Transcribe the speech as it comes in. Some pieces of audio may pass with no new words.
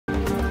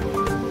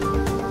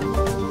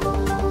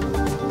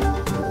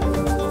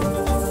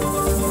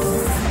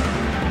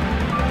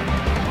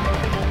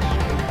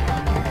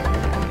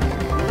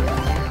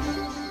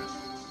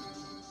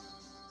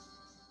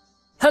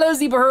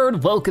Yes, you've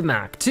heard, welcome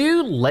back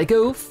to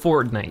LEGO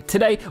Fortnite.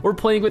 Today, we're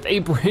playing with a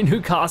brand new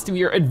costume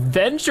here,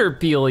 Adventure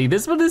Peely.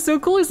 This one is so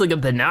cool, he's like a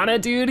banana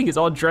dude. He's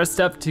all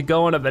dressed up to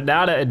go on a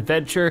banana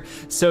adventure.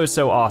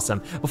 So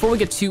awesome. Before we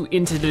get too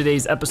into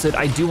today's episode,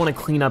 I do wanna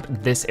clean up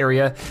this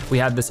area. We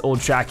had this old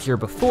shack here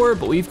before,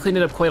 but we've cleaned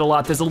it up quite a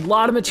lot. There's a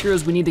lot of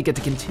materials we need to get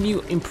to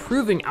continue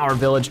improving our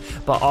village,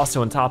 but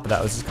also on top of that,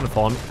 I was just gonna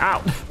fall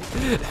out.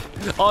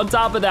 On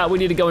top of that, we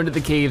need to go into the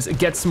caves,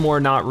 get some more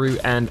knot root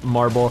and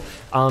marble,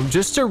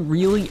 just to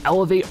really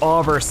elevate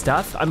all of our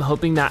stuff. I'm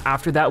hoping that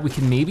after that, we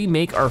can maybe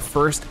make our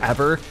first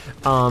ever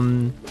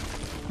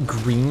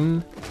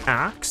green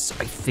axe.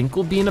 I think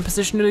we'll be in a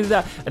position to do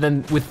that. And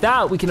then with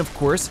that, we can of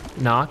course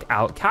knock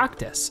out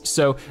cactus.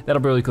 So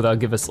that'll be really cool. That'll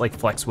give us like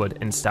flexwood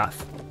and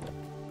stuff.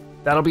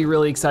 That'll be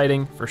really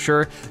exciting for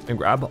sure. And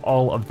grab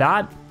all of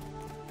that,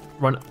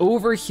 run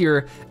over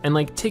here and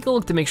like take a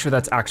look to make sure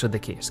that's actually the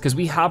case. Cause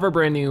we have our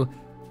brand new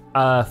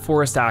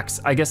forest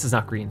axe. I guess it's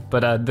not green,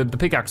 but the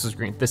pickaxe is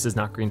green. This is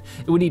not green.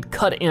 It would need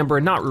cut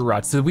amber, not root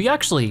rods. So we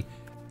actually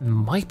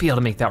might be able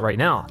to make that right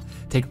now.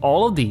 Take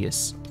all of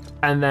these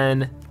and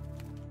then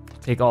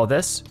take all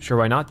this, sure,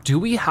 why not? Do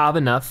we have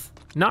enough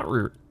knot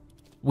root?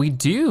 We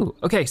do.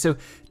 Okay, so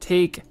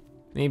take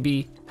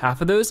maybe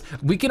half of those.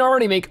 We can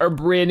already make our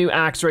brand new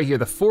axe right here.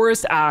 The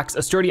forest axe,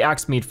 a sturdy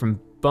axe made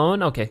from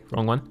bone. Okay,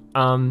 wrong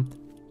one.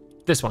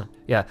 This one,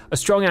 yeah. A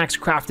strong axe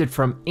crafted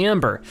from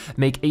amber.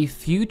 Make a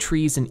few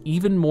trees and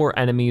even more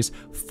enemies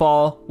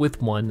fall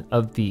with one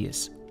of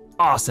these.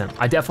 Awesome,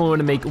 I definitely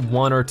wanna make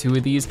one or two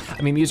of these.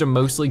 I mean, these are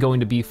mostly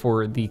going to be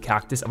for the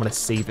cactus. I'm gonna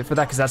save it for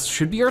that because that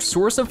should be our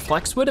source of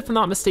flexwood if I'm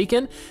not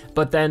mistaken.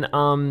 But then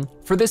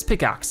for this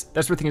pickaxe,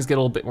 that's where things get a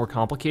little bit more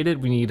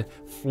complicated. We need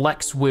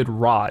flexwood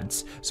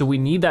rods. So we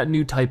need that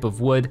new type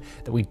of wood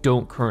that we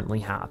don't currently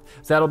have.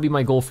 So that'll be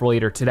my goal for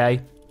later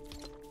today.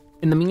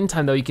 In the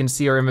meantime though, you can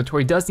see our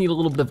inventory does need a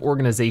little bit of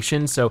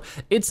organization, so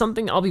it's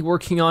something I'll be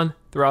working on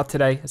throughout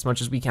today as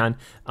much as we can,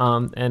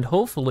 and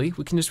hopefully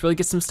we can just really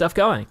get some stuff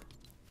going.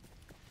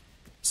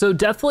 So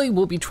definitely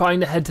we'll be trying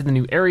to head to the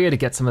new area to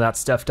get some of that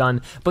stuff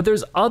done, but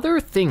there's other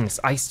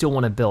things I still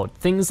wanna build.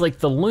 Things like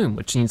the loom,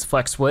 which needs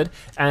flexwood,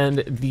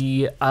 and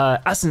the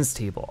essence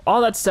table.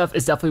 All that stuff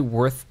is definitely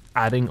worth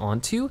adding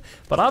onto,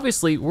 but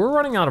obviously we're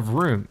running out of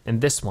room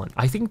in this one.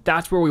 I think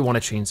that's where we wanna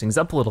change things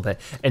up a little bit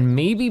and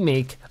maybe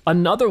make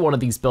another one of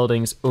these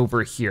buildings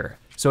over here.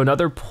 So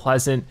another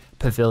pleasant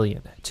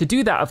pavilion. To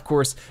do that, of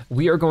course,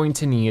 we are going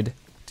to need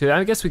to,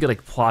 I guess we could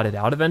like plot it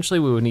out eventually,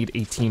 we would need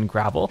 18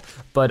 gravel,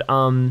 but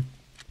to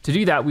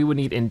do that, we would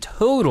need in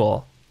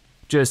total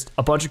just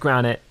a bunch of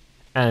granite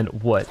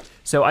and wood.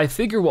 So I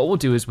figure what we'll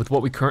do is with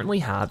what we currently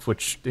have,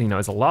 which you know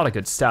is a lot of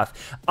good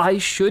stuff, I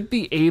should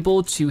be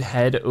able to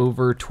head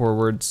over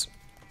towards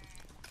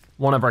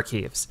one of our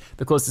caves.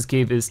 The closest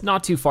cave is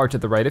not too far to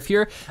the right of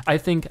here. I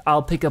think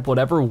I'll pick up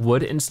whatever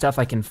wood and stuff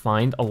I can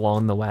find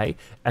along the way,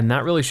 and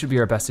that really should be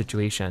our best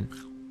situation.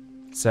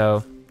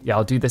 So yeah,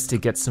 I'll do this to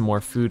get some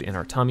more food in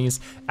our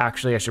tummies.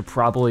 Actually, I should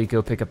probably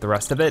go pick up the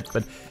rest of it,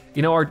 but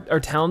you know, our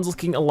town's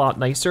looking a lot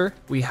nicer.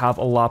 We have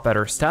a lot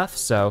better stuff,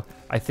 so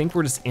I think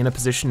we're just in a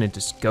position to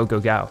just go.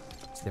 So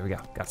there we go,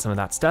 got some of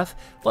that stuff.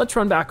 Let's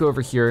run back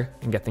over here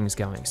and get things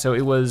going. So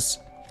it was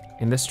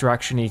in this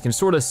direction, you can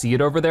sort of see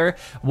it over there.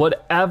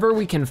 Whatever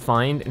we can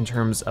find in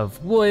terms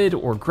of wood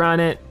or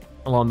granite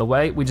along the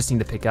way, we just need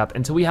to pick up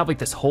until we have like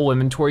this whole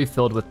inventory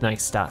filled with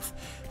nice stuff.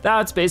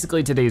 That's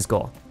basically today's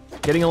goal.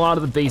 Getting a lot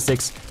of the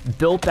basics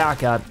built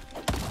back up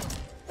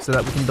so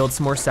that we can build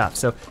some more stuff.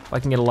 So if I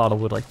can get a lot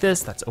of wood like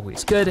this, that's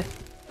always good.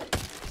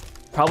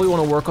 Probably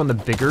wanna work on the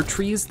bigger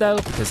trees though,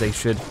 because they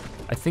should,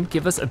 I think,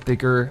 give us a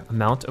bigger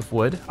amount of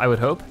wood, I would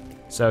hope.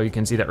 So you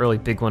can see that really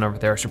big one over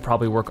there. I should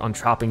probably work on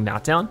chopping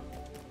that down.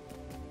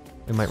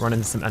 We might run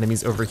into some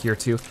enemies over here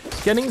too.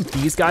 Getting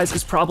these guys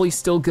is probably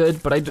still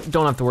good, but I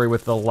don't have to worry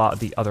with a lot of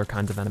the other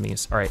kinds of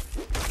enemies. All right.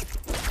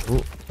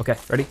 Ooh, okay,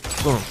 ready?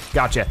 Boom,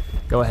 gotcha.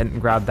 Go ahead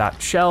and grab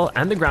that shell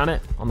and the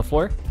granite on the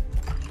floor.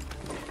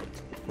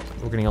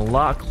 We're getting a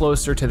lot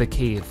closer to the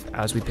cave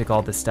as we pick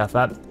all this stuff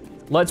up.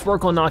 Let's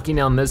work on knocking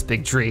down this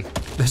big tree.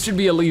 This should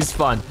be at least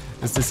fun,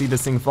 is to see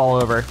this thing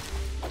fall over.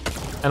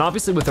 And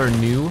obviously with our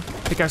new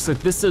pickaxe, like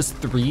this does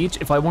 3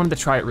 each. If I wanted to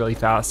try it really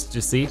fast,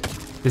 just see,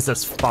 this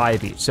does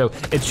 5 each. So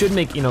it should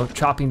make, you know,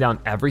 chopping down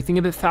everything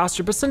a bit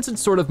faster, but since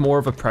it's sort of more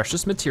of a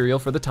precious material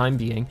for the time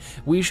being,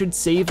 we should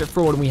save it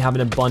for when we have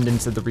an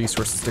abundance of the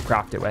resources to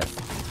craft it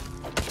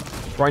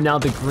with. Right now,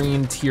 the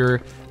green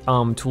tier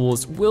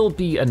tools will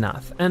be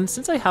enough. And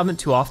since I haven't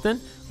too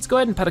often, let's go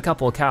ahead and pet a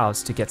couple of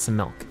cows to get some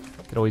milk.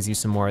 Could always use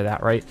some more of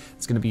that, right?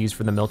 It's gonna be used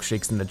for the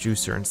milkshakes and the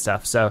juicer and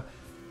stuff. So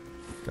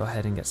go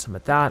ahead and get some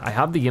of that. I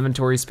have the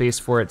inventory space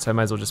for it, so I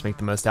might as well just make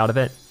the most out of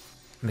it.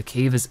 And the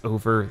cave is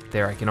over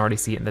there. I can already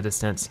see it in the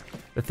distance.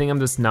 The thing I'm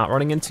just not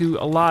running into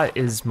a lot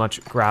is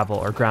much gravel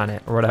or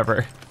granite or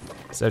whatever.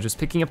 So just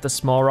picking up the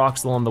small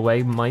rocks along the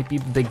way might be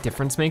the big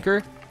difference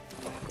maker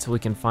until we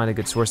can find a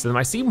good source of them.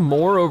 I see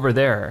more over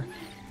there,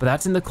 but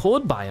that's in the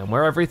cold biome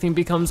where everything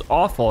becomes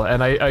awful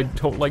and I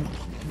don't like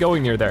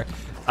going near there.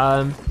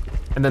 And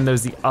then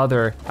there's the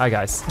other, hi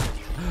guys.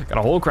 Got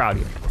a whole crowd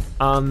here.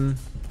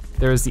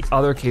 There's the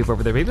other cave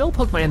over there. Maybe I'll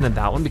poke my hand in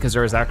that one because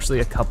there's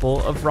actually a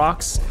couple of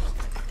rocks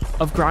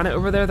of granite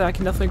over there that I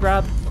can definitely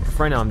grab.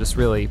 For right now, I'm just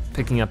really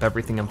picking up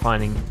everything I'm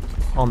finding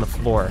on the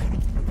floor.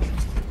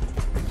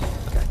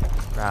 Okay,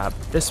 grab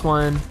this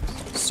one.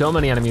 So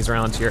many enemies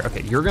around here.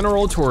 Okay, you're gonna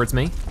roll towards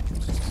me.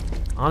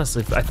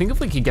 Honestly, I think if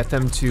we could get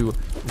them to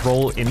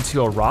roll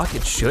into a rock,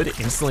 it should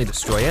instantly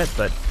destroy it,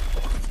 but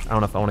I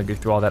don't know if I wanna go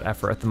through all that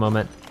effort at the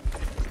moment.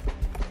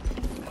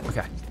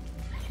 Okay,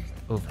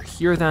 over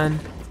here then.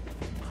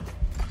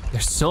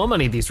 There's so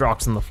many of these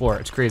rocks on the floor,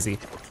 it's crazy.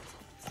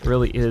 It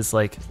really is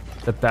like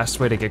the best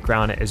way to get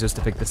granite is just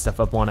to pick this stuff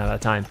up one at a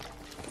time.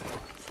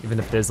 Even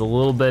if it is a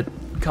little bit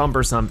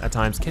cumbersome at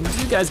times. Can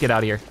you guys get out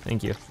of here?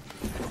 Thank you.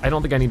 I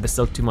don't think I need the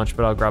silk too much,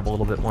 but I'll grab a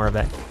little bit more of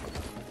it.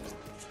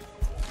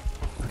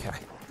 Okay,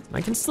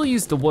 I can still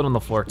use the wood on the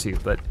floor too,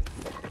 but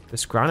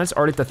this granite's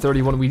already at the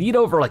 31. We need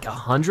over like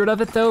 100 of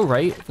it though,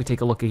 right? If we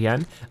take a look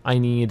again, I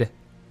need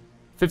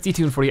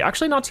 52 and 40.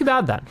 Actually, not too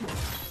bad then.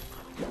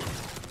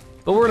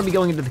 But we're gonna be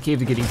going into the cave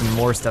to get even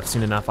more stuff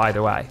soon enough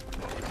either way.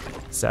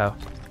 So,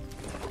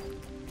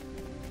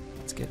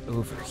 let's get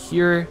over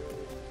here.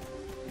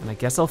 And I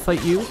guess I'll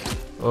fight you.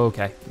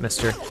 Okay,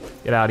 mister,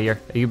 get out of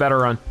here. You better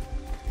run.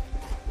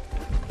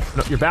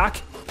 No, you're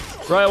back?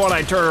 Right when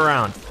I turn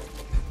around.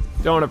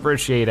 Don't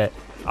appreciate it.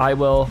 I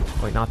will,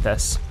 wait, not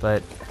this,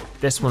 but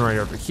this one right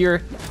over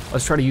here.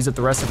 Let's try to use up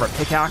the rest of our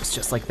pickaxe,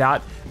 just like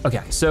that.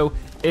 Okay, so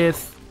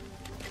if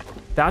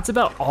that's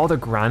about all the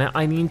granite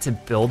I need to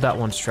build that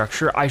one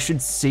structure, I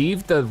should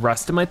save the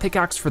rest of my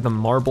pickaxe for the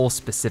marble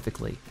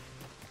specifically.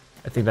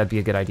 I think that'd be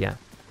a good idea.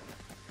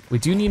 We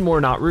do need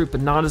more knot root,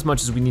 but not as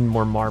much as we need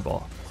more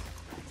marble.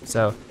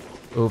 So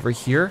over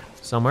here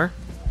somewhere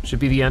should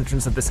be the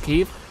entrance of this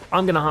cave.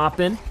 I'm gonna hop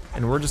in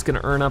and we're just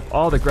gonna earn up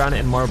all the granite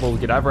and marble we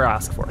could ever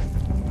ask for.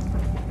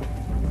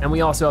 And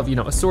we also have, you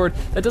know, a sword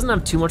that doesn't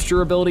have too much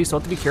durability, so I'll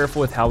have to be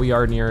careful with how we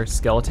are near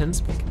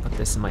skeletons. We can put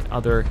this in my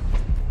other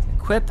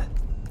equip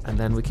and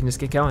then we can just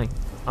get going.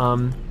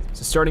 So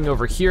starting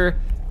over here,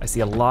 I see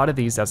a lot of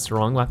these. That's the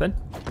wrong weapon.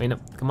 Wait, no,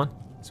 come on,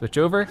 switch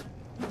over.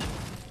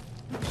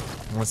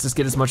 And let's just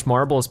get as much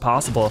marble as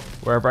possible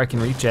wherever I can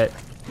reach it.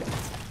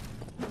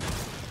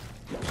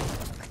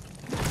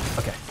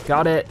 Okay,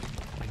 got it.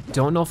 I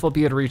don't know if I'll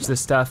be able to reach this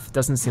stuff.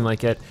 Doesn't seem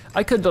like it.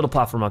 I could build a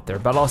platform up there,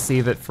 but I'll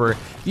save it for,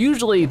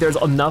 usually there's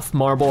enough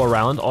marble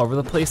around all over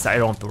the place that I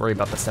don't have to worry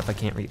about the stuff I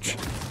can't reach.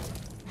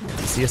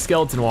 I see a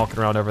skeleton walking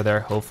around over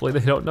there. Hopefully they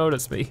don't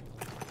notice me.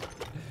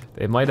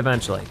 They might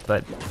eventually,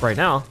 but right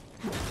now,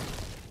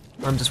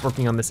 I'm just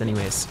working on this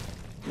anyways.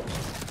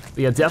 But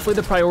yeah, definitely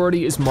the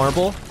priority is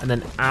marble, and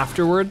then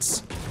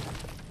afterwards,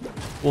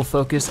 we'll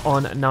focus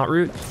on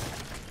knotroot.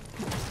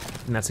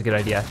 And that's a good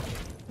idea.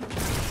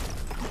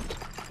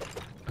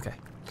 Okay,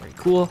 very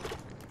cool.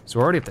 So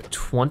we're already up to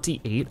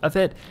 28 of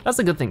it. That's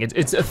a good thing.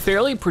 It's a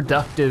fairly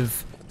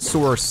productive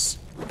source,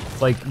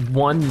 like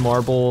one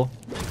marble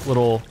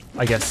little,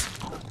 I guess,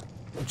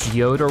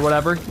 geode or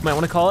whatever you might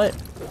want to call it.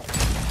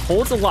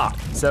 Holds a lot,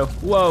 so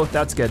whoa,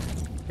 that's good.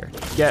 Here,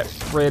 get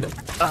rid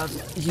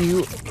of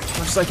you as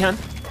much as I can.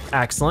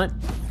 Excellent.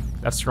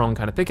 That's the wrong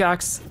kind of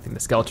pickaxe. I think the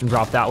skeleton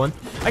dropped that one.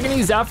 I can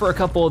use that for a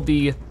couple of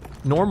the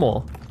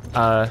normal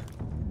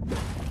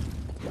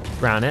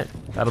granite.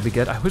 That'll be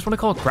good. I always want to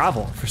call it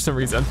gravel for some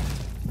reason.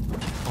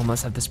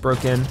 Almost have this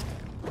broken.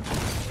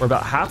 We're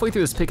about halfway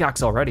through this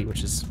pickaxe already,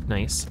 which is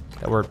nice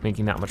that we're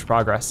making that much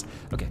progress.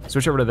 Okay,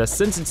 switch over to this.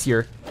 Since it's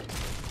here,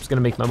 I'm just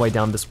gonna make my way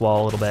down this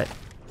wall a little bit.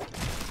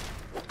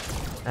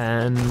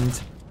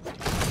 And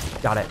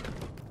got it.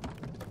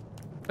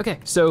 Okay,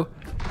 so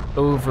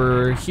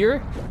over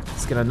here,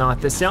 just gonna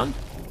knot this down.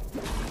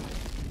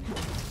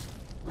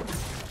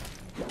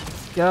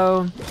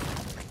 Go.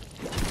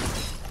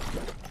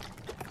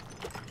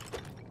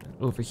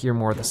 Over here,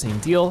 more of the same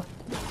deal.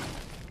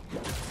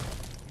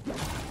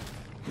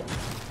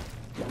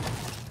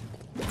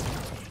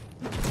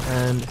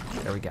 And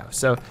there we go.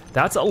 So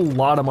that's a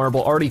lot of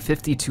marble, already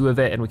 52 of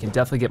it, and we can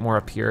definitely get more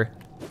up here.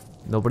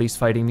 Nobody's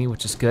fighting me,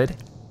 which is good.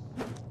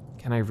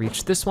 Can I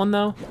reach this one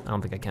though? I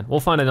don't think I can. We'll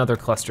find another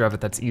cluster of it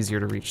that's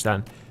easier to reach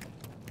then.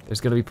 There's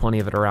gonna be plenty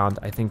of it around.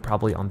 I think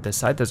probably on this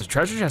side. There's a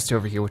treasure chest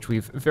over here, which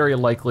we've very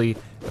likely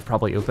have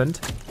probably opened.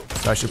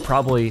 So I should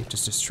probably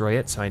just destroy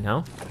it so I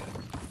know.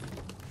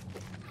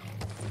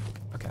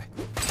 Okay,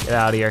 get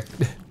out of here.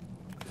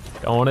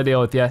 Don't wanna deal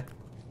with you.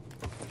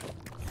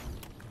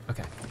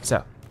 Okay,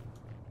 so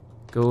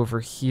go over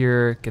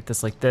here, get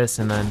this like this,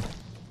 and then,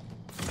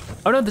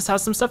 oh no, this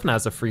has some stuff now. It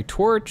has a free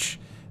torch.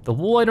 The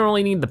wool I don't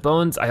really need, the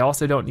bones I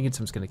also don't need,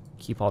 so I'm just gonna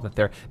keep all that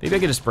there. Maybe I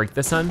could just break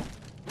this in.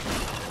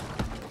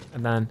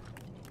 And then,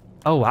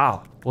 oh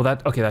wow. Well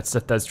okay, that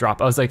stuff does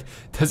drop. I was like,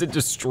 does it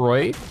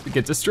destroy,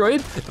 get destroyed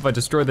if I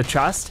destroy the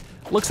chest?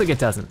 Looks like it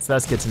doesn't, so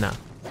that's good to know.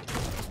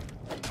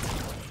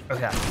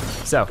 Okay,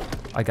 so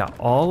I got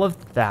all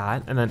of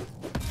that, and then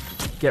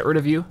get rid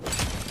of you.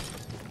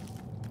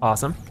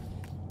 Awesome.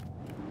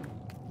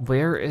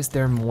 Where is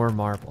there more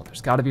marble?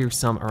 There's gotta be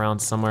some around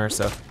somewhere,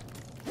 so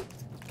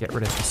get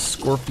rid of the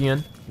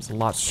scorpion. He's a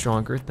lot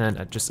stronger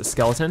than just a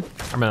skeleton.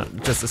 I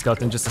mean, just a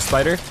skeleton, just a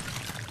spider.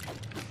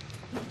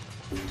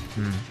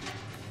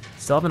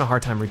 Still having a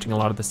hard time reaching a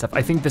lot of this stuff.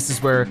 I think this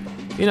is where,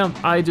 you know,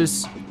 I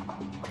just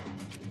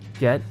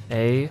get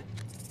a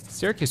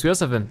staircase. We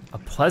also have a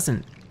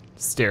pleasant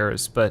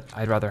stairs, but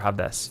I'd rather have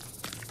this.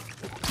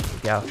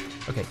 Go.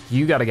 Okay,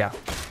 you gotta go.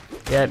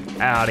 Get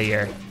out of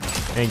here.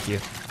 Thank you.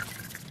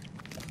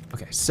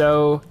 Okay,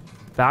 so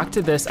back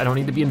to this. I don't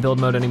need to be in build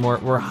mode anymore.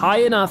 We're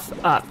high enough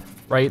up,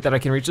 right, that I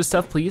can reach this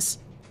stuff, please?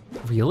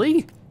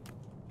 Really?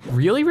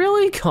 Really,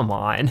 really? Come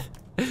on.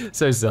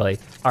 So silly.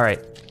 All right,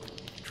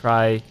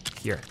 try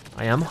here.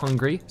 I am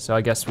hungry, so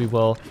I guess we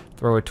will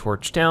throw a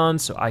torch down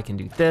so I can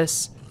do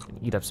this and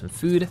eat up some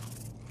food.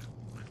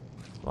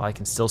 Well, I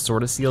can still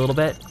sort of see a little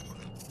bit.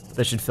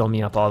 This should fill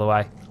me up all the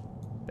way.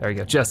 There we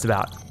go, just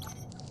about.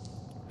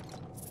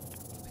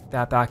 Pick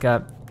that back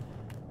up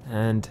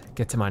and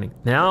get to mining.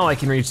 Now I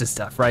can reach this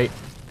stuff, right?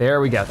 There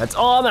we go, that's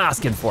all I'm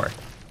asking for.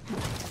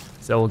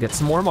 So we'll get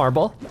some more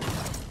marble.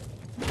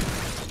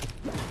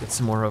 Get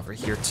some more over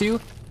here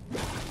too.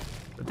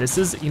 But this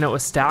is, you know, a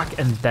stack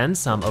and then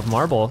some of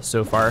marble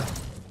so far.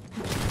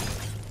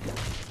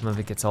 Some of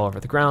it gets all over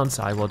the ground,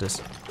 so I will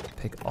just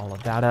pick all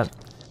of that up.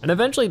 And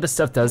eventually this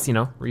stuff does, you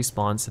know,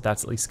 respawn, so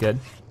that's at least good.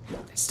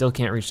 I still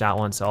can't reach that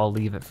one, so I'll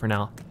leave it for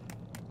now.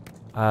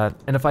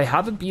 And if I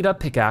have a beat up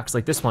pickaxe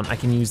like this one, I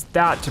can use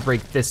that to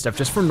break this stuff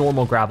just for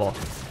normal gravel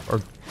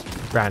or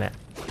granite.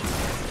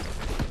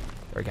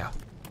 There we go.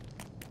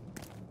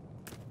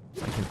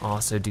 I can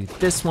also do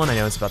this one. I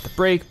know it's about to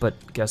break,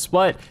 but guess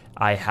what?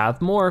 I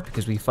have more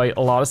because we fight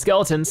a lot of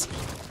skeletons.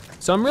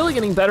 So I'm really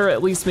getting better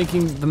at least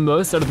making the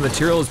most out of the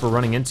materials we're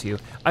running into.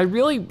 I'd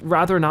really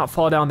rather not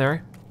fall down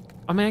there.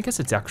 I mean, I guess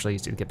it's actually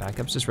easy to get back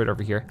up. It's just right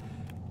over here.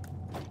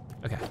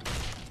 Okay.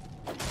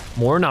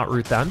 More knot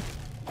root then.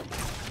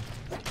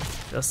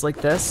 Just like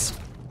this.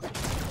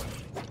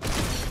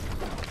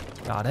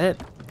 Got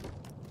it.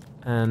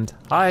 And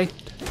hi.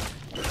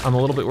 I'm a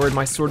little bit worried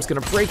my sword's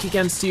gonna break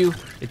against you.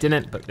 It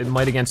didn't, but it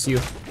might against you.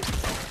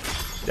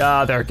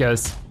 Ah, there it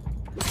goes.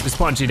 Just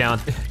punch you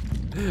down.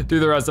 Do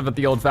the rest of it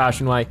the old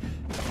fashioned way.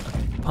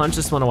 Okay, punch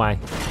this one away.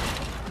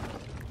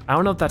 I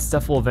don't know if that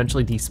stuff will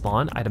eventually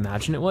despawn. I'd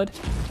imagine it would.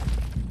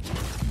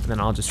 And then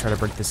I'll just try to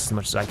break this as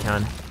much as I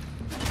can.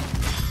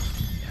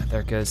 Yeah,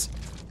 there it goes.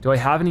 Do I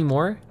have any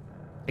more?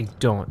 I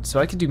don't, so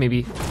I could do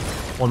maybe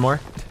one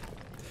more.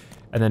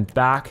 And then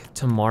back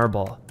to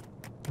marble.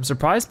 I'm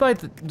surprised by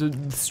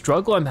the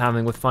struggle I'm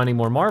having with finding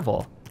more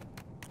marble.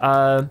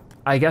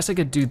 I guess I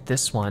could do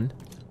this one.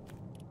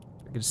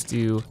 I could just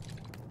do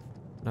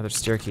another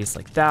staircase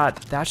like that.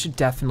 That should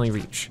definitely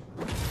reach.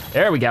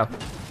 There we go.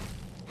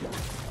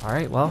 All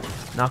right, well,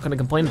 not gonna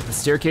complain. If the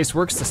staircase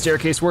works, the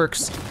staircase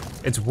works.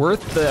 It's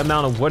worth the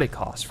amount of wood it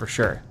costs, for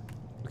sure.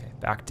 Okay,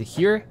 back to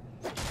here.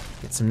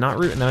 Get some knot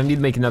root, and then I need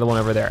to make another one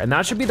over there. And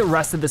that should be the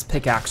rest of this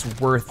pickaxe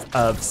worth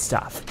of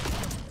stuff.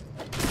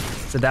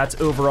 So that's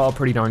overall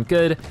pretty darn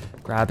good.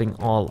 Grabbing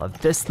all of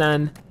this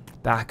then,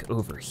 back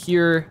over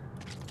here.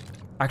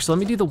 Actually, let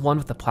me do the one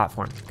with the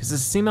platform, because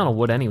it's the same amount of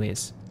wood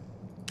anyways.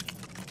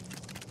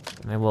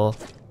 And I will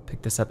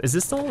pick this up. Is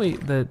this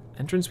the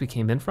entrance we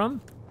came in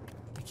from?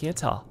 I can't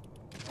tell.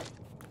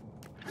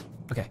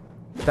 Okay,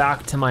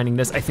 back to mining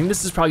this. I think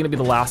this is probably gonna be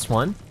the last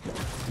one.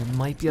 We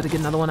might be able to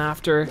get another one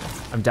after.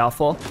 I'm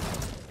doubtful.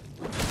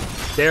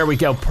 There we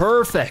go,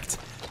 perfect.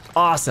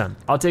 Awesome,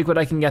 I'll take what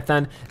I can get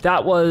then.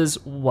 That was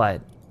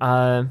what?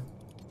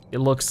 It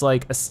looks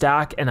like a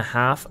stack and a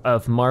half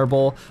of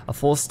marble, a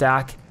full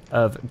stack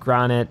of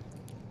granite,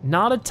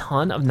 not a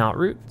ton of knot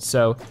root.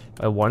 So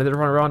if I wanted to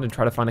run around and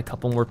try to find a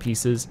couple more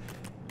pieces,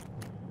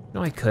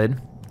 no, I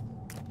could.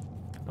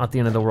 Not the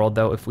end of the world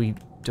though if we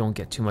don't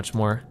get too much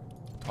more.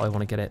 Probably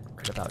wanna get it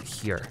right about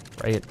here,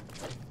 right?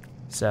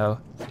 So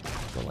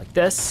go like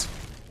this.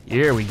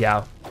 Here we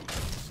go.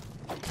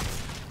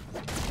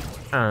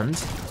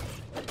 And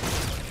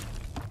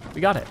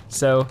we got it.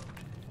 So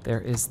there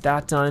is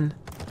that done.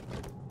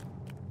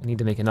 I need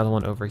to make another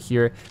one over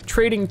here.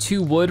 Trading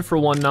 2 wood for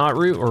 1 knot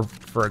root, or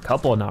for a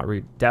couple of knot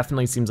root,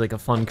 definitely seems like a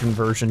fun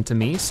conversion to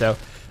me, so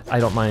I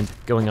don't mind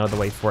going out of the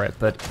way for it.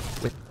 But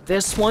with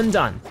this one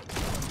done,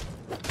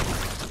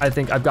 I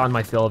think I've gotten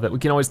my fill of it. We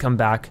can always come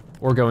back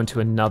or go into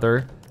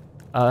another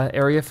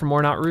area for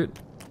more knot root.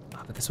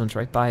 Oh, but this one's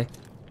right by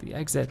the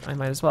exit. I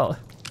might as well.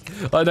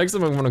 Next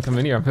time I'm gonna come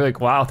in here, I'm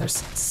like, wow, there's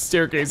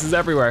staircases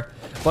everywhere.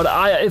 But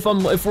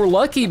if we're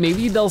lucky,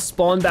 maybe they'll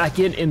spawn back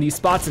in these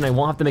spots and I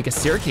won't have to make a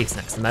staircase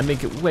next time. That'd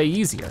make it way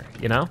easier,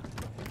 you know?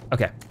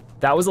 Okay,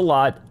 that was a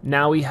lot.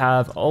 Now we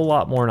have a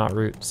lot more knot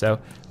root, so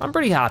I'm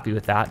pretty happy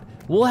with that.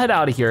 We'll head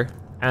out of here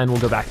and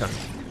we'll go back home.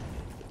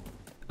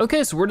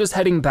 Okay, so we're just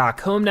heading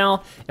back home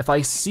now. If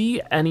I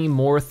see any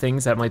more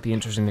things that might be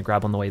interesting to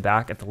grab on the way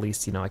back, at the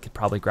least, you know, I could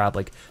probably grab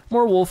like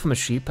more wool from a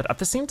sheep, but at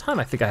the same time,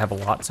 I think I have a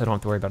lot, so I don't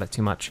have to worry about it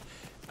too much.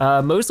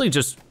 Mostly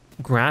just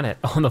granite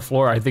on the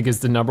floor, I think is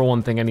the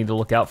 #1 thing I need to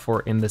look out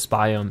for in this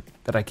biome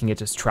that I can get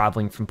just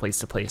traveling from place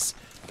to place.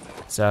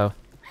 So,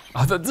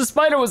 oh, the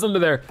spider was under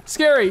there,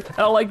 scary, I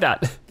don't like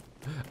that.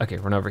 Okay,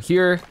 run over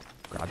here,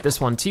 grab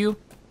this one too.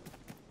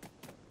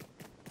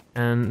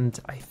 And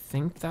I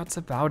think that's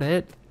about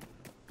it.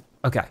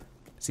 Okay,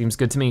 seems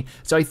good to me.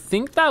 So I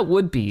think that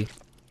would be,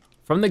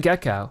 from the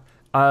get-go,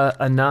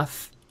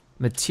 enough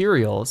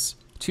materials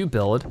to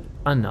build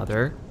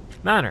another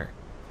manor.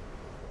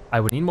 I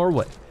would need more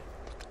wood.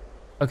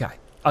 Okay.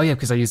 Oh yeah,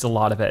 because I used a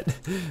lot of it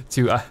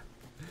to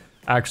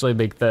actually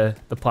make the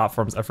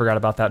platforms. I forgot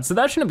about that. So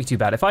that shouldn't be too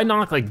bad. If I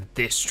knock like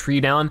this tree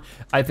down,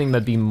 I think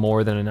that'd be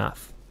more than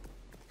enough.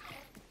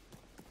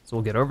 So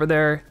we'll get over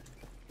there.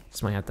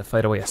 Just might have to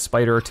fight away a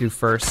spider or two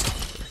first.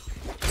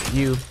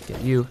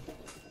 Get you.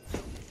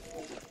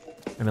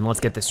 And then let's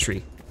get this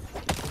tree.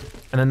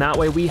 And then that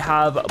way we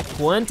have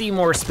plenty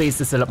more space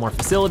to set up more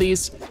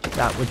facilities.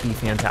 That would be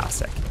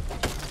fantastic.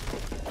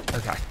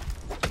 Okay.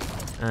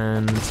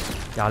 And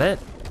got it.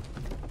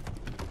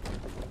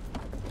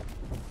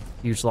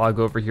 Huge log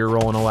over here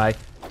rolling away.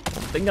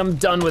 Don't think I'm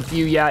done with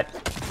you yet.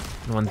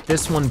 And when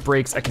this one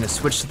breaks, I can just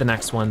switch to the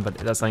next one, but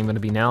that's not even gonna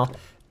be now.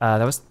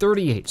 That was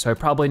 38, so I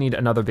probably need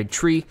another big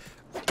tree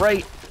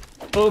right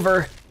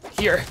over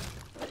here.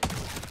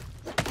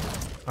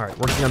 All right,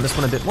 working on this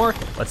one a bit more.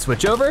 Let's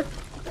switch over.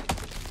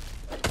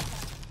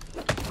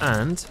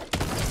 And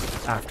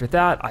after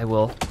that, I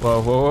will,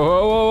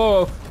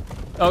 whoa.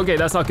 Okay,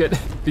 that's not good.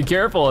 Be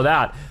careful of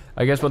that.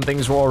 I guess when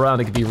things roll around,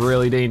 it can be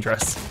really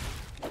dangerous.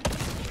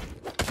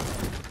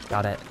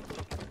 Got it.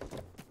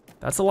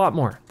 That's a lot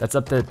more. That's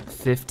up to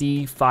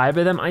 55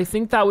 of them. I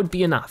think that would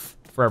be enough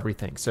for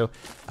everything. So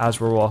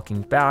as we're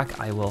walking back,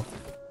 I will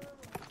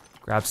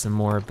grab some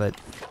more, but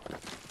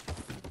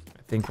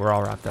I think we're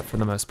all wrapped up for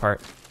the most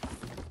part.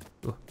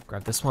 Ooh,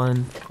 grab this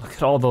one. Look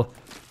at all the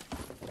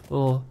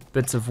little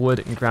bits of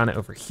wood and granite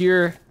over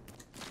here.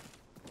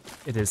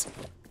 It is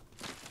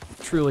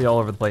truly all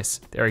over the place.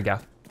 There we go.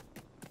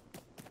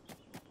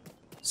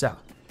 So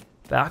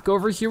back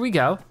over here we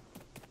go.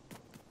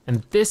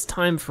 And this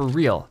time for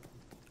real,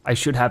 I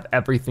should have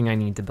everything I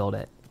need to build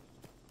it.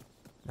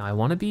 Now I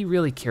wanna be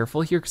really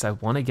careful here because I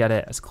wanna get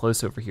it as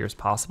close over here as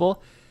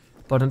possible.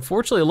 But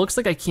unfortunately, it looks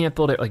like I can't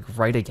build it like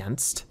right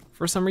against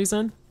for some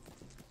reason.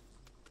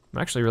 I'm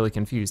actually really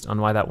confused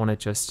on why that wouldn't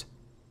just,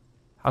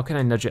 how can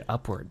I nudge it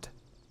upward,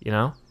 you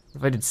know?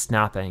 If I did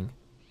snapping,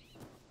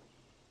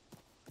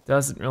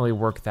 doesn't really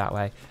work that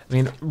way. I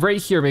mean,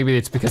 right here, maybe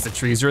it's because the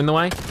trees are in the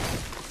way.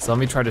 So let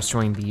me try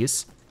destroying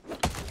these.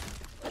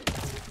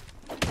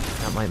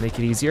 That might make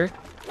it easier.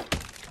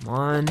 Come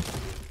on.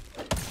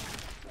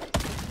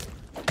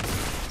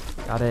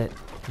 Got it.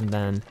 And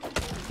then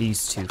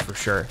these two for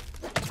sure.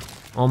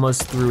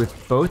 Almost through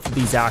with both of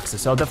these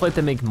axes. So I'll definitely have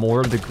to make more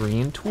of the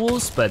green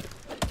tools, but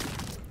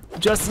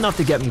just enough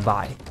to get me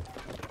by.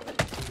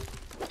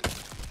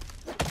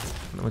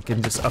 And we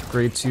can just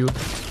upgrade to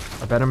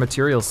our better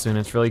materials soon.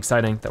 It's really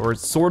exciting that we're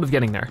sort of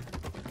getting there.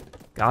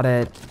 Got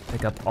it.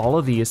 Pick up all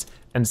of these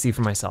and see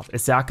for myself.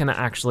 Is that gonna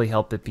actually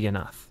help it be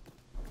enough?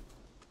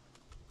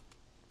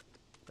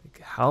 Like,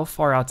 how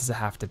far out does it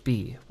have to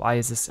be? Why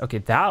is this? Okay,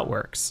 that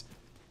works,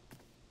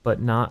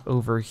 but not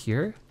over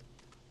here.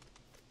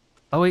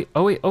 Oh wait.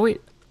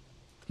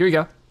 Here we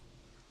go.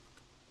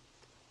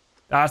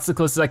 That's the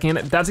closest I can.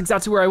 That's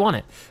exactly where I want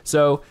it.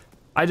 So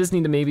I just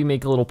need to maybe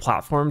make a little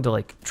platform to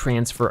like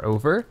transfer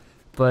over,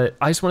 but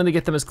I just wanted to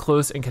get them as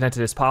close and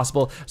connected as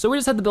possible. So we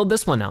just had to build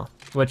this one now,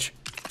 which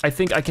I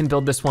think I can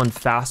build this one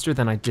faster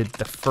than I did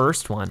the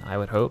first one, I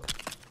would hope.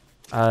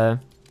 Now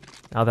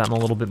that I'm a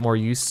little bit more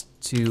used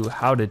to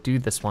how to do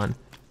this one.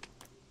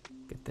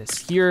 Get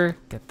this here,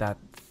 get that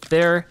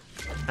there,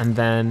 and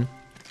then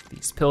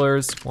these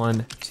pillars,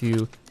 1,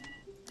 2,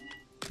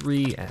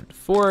 3, and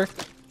 4.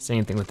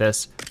 Same thing with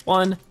this,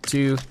 1,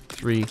 2,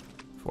 3,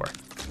 4.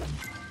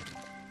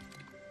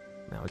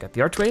 Now we got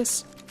the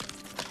archways.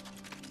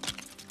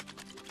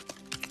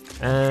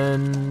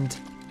 And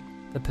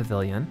the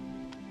pavilion.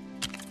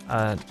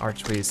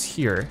 Archways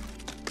here.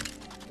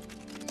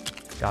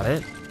 Got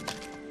it.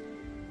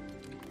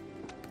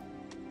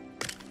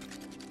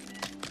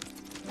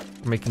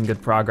 We're making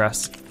good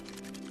progress.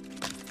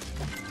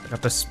 I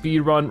got the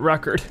speed run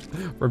record.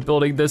 We're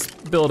building this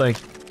building.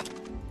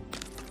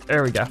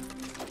 There we go.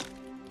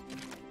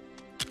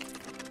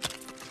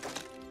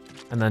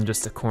 And then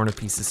just the corner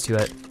pieces to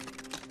it.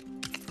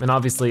 And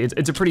obviously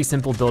it's a pretty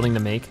simple building to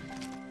make.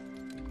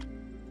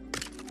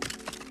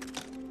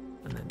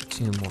 And then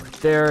 2 more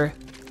there.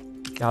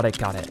 Got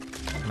it.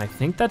 And I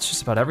think that's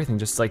just about everything,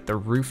 just like the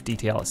roof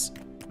details,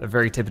 the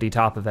very tippity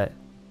top of it.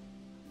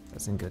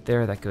 Doesn't go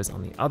there, that goes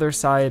on the other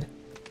side,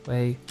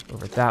 way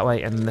over that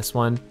way, and then this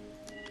one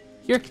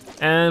here.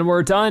 And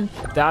we're done.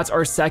 That's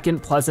our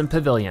second pleasant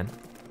pavilion.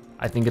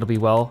 I think it'll be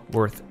well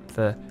worth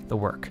the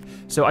work.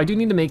 So I do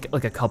need to make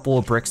like a couple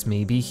of bricks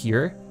maybe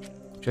here,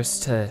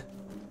 just to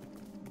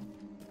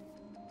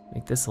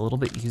make this a little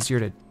bit easier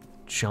to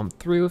jump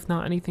through, if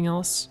not anything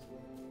else.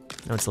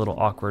 I know it's a little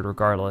awkward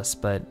regardless,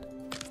 but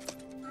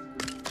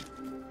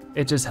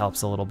it just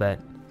helps a little bit.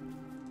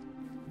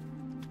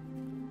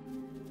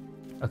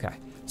 Okay,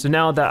 so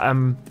now that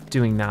I'm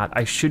doing that,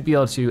 I should be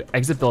able to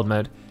exit build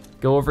mode,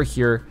 go over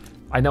here.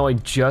 I know I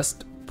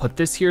just put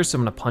this here, so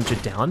I'm gonna punch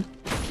it down.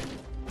 I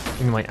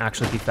think it might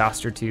actually be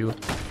faster to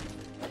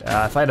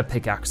If I had a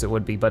pickaxe, it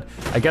would be, but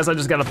I guess I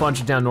just gotta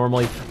punch it down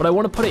normally. But I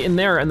wanna put it in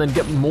there and then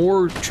get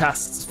more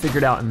chests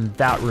figured out in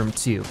that room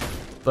too.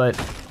 But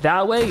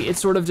that way, it's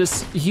sort of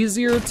just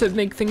easier to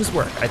make things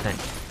work, I think.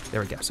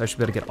 There we go, so I should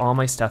be able to get all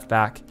my stuff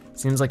back.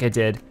 Seems like I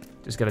did.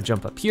 Just gotta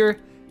jump up here,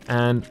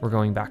 and we're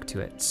going back to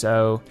it.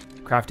 So,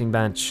 crafting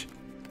bench,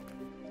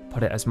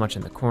 put it as much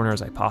in the corner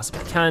as I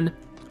possibly can.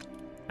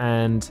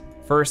 And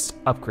first,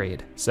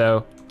 upgrade.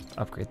 So,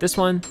 upgrade this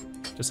one,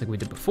 just like we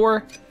did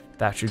before.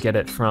 That should get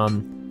it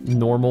from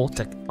normal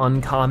to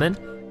uncommon,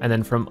 and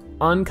then from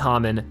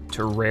uncommon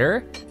to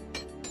rare.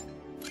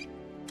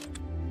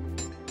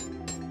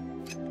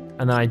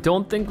 And then I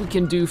don't think we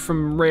can do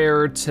from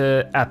rare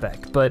to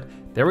epic, but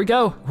there we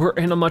go. We're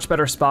in a much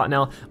better spot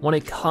now. When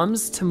it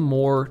comes to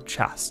more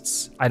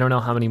chests, I don't know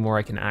how many more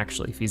I can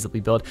actually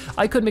feasibly build.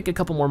 I could make a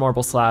couple more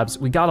marble slabs.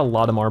 We got a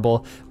lot of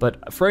marble,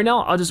 but for right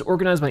now, I'll just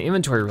organize my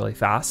inventory really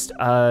fast.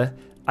 I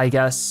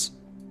guess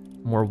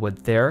more wood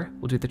there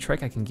will do the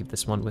trick. I can keep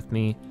this one with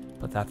me,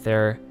 put that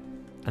there,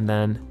 and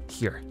then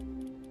here.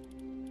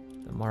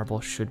 The marble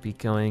should be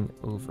going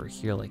over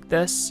here like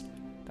this.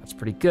 That's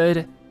pretty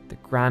good. The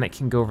granite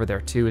can go over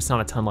there too. It's not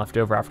a ton left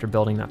over after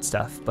building that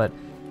stuff, but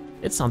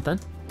it's something.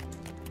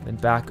 And then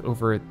back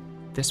over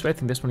this way. I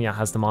think this one, yeah,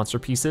 has the monster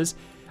pieces.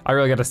 I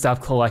really gotta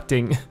stop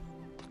collecting.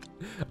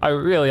 I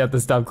really have to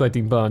stop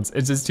collecting bones.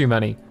 It's just too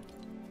many.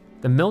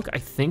 The milk, I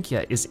think,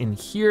 yeah, is in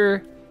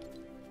here.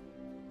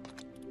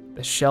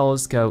 The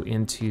shells go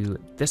into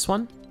this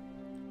one.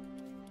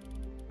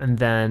 And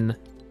then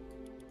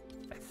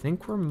I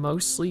think we're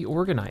mostly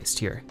organized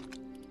here.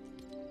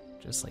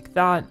 Just like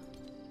that.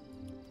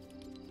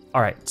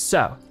 All right,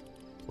 so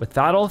with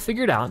that all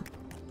figured out,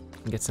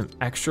 I can get some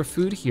extra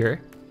food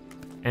here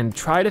and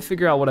try to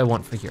figure out what I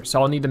want for here.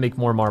 So I'll need to make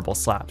more marble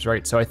slabs,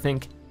 right? So I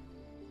think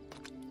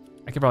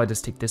I could probably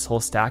just take this whole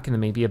stack and then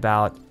maybe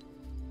about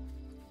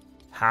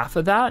half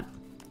of that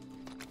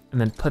and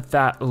then put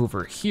that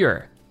over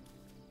here.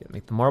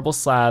 Make the marble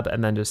slab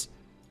and then just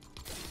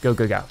go,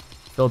 go, go.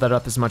 Fill that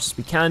up as much as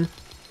we can,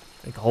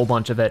 make a whole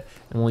bunch of it.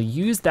 And we'll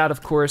use that,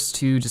 of course,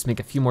 to just make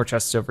a few more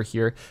chests over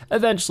here.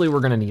 Eventually, we're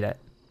gonna need it.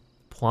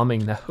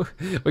 Plumbing though,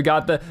 we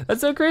got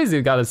that's so crazy.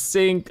 We got a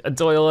sink, a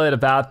toilet, a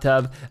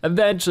bathtub.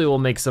 Eventually we'll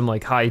make some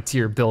like high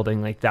tier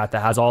building like that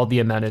has all the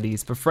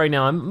amenities. But for right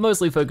now, I'm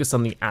mostly focused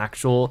on the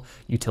actual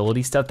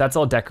utility stuff. That's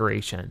all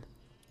decoration.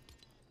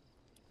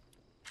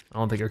 I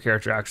don't think our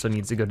character actually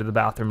needs to go to the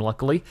bathroom,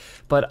 luckily.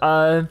 But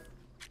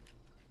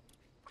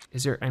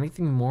is there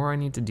anything more I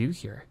need to do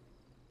here?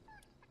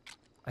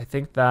 I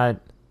think that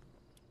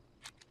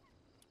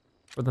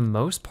for the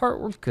most part,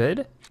 we're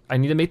good. I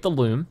need to make the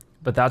loom,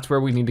 but that's where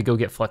we need to go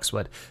get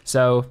Flexwood.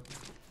 So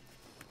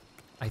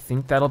I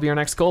think that'll be our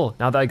next goal.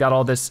 Now that I got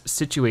all this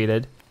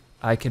situated,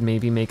 I could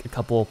maybe make a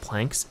couple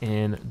planks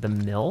in the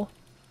mill.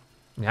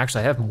 I mean,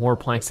 actually I have more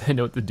planks than I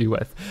know what to do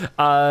with.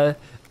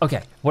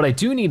 Okay, what I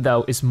do need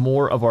though is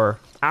more of our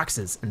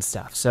axes and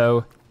stuff.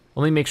 So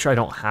let me make sure I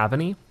don't have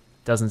any.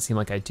 Doesn't seem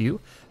like I do.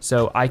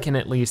 So I can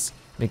at least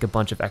make a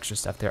bunch of extra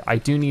stuff there. I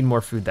do need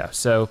more food though.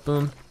 So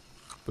boom,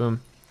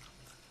 boom.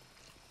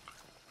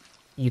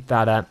 Eat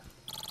that up.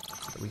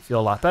 We feel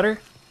a lot better.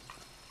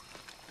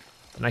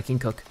 And I can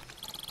cook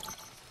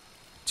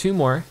 2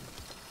 more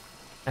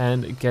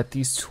and get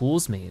these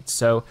tools made.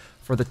 So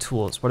for the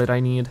tools, what did I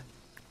need?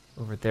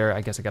 Over there,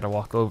 I guess I gotta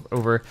walk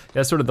over.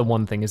 That's sort of the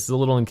one thing, it's a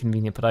little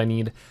inconvenient, but I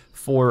need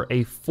for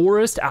a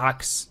forest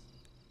axe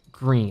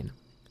green,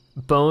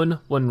 bone,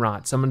 wooden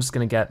rod. So I'm just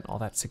gonna get all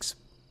that 6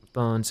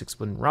 bone, 6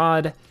 wooden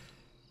rod,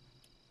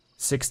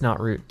 6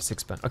 knot root,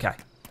 6 bone. Okay,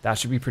 that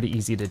should be pretty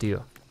easy to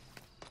do.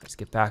 Let's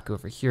get back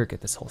over here,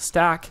 get this whole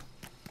stack.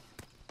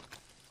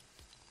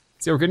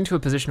 So we're getting to a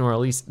position where at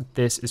least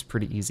this is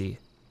pretty easy.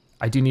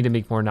 I do need to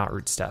make more knot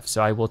root stuff,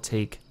 so I will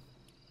take,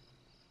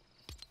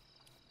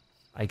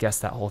 I guess,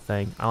 that whole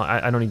thing.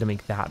 I don't need to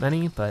make that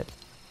many, but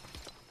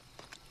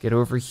get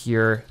over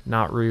here,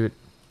 knot root,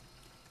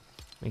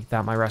 make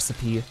that my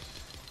recipe.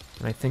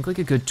 And I think like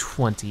a good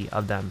 20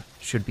 of them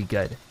should be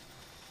good.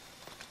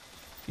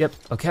 Yep,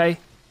 okay.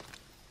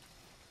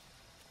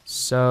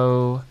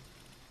 So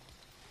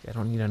I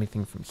don't need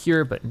anything from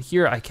here, but in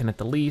here I can at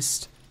the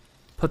least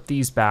put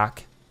these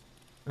back,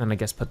 and then I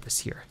guess put this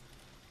here.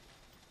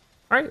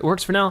 All right, it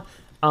works for now.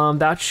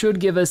 That should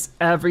give us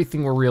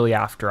everything we're really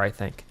after, I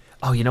think.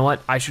 Oh, you know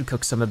what? I should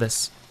cook some of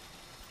this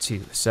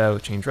too. So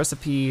change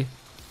recipe,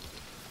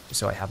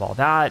 so I have all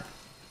that.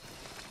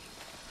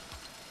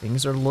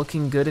 Things are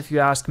looking good if you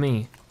ask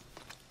me.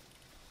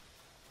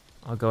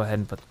 I'll go ahead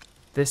and put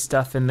this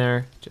stuff in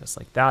there, just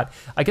like that.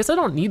 I guess I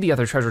don't need the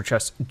other treasure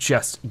chest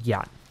just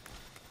yet.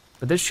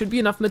 But this should be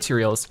enough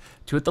materials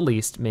to at the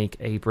least make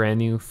a brand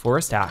new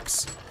forest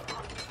axe.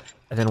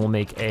 And then we'll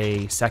make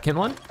a second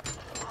one.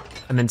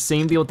 And then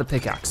same deal with the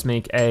pickaxe,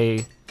 make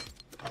a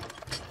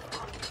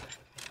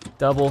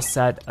double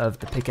set of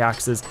the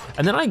pickaxes.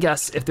 And then I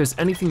guess if there's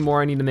anything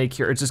more I need to make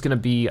here, it's just gonna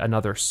be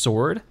another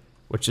sword,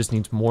 which just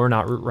needs more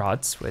knot root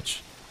rods,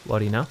 which, what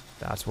do you know?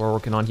 That's what we're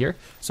working on here.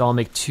 So I'll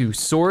make 2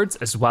 swords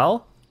as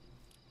well.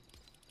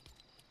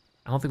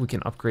 don't think we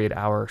can upgrade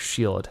our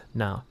shield,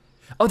 no.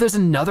 Oh, there's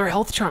another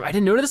health charm. I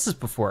didn't notice this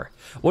before.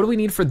 What do we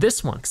need for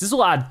this one? Because this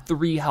will add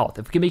 3 health.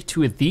 If we can make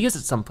 2 of these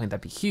at some point,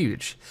 that'd be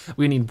huge.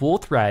 We need wool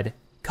thread,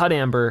 cut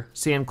amber,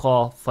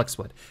 sandclaw,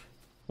 flexwood.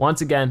 Once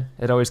again,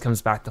 it always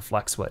comes back to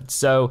flexwood.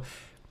 So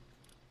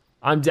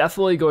I'm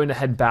definitely going to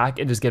head back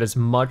and just get as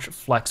much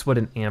flexwood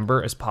and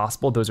amber as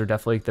possible. Those are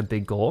definitely the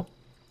big goal.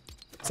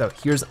 So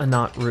here's a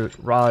knot root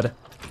rod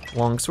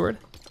longsword.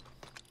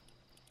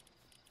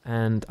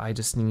 And I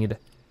just need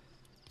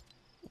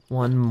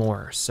 1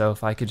 more. So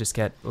if I could just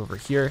get over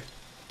here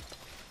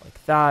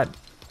like that.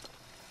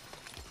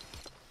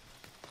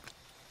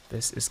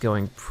 This is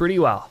going pretty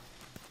well.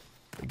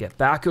 We get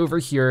back over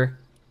here.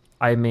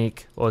 I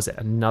make, what was it,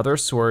 another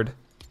sword.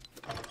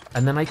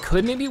 And then I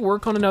could maybe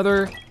work on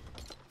another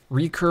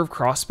recurve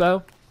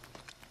crossbow,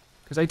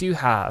 because I do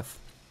have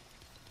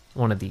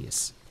one of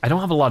these. I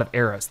don't have a lot of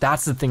arrows.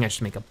 That's the thing, I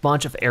should make a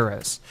bunch of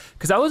arrows.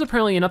 Because that was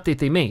apparently an update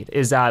they made,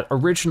 is that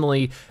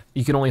originally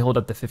you can only hold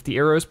up to 50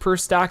 arrows per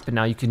stack, but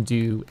now you can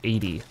do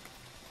 80,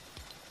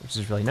 which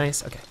is really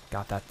nice. Okay,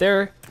 got that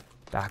there.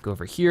 Back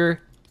over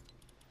here,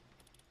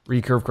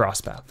 recurve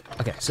crossbow.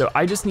 Okay, so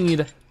I just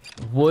need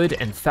wood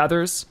and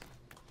feathers,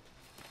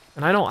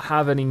 and I don't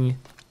have any,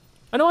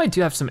 I know I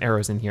do have some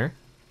arrows in here,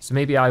 so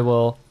maybe I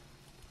will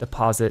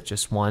deposit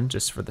just 1,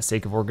 just for the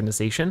sake of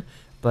organization,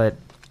 but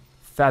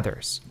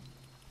feathers.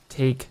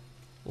 Take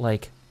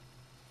like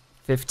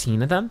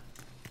 15 of them,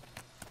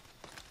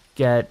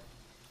 get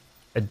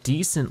a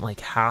decent like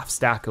half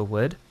stack of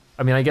wood.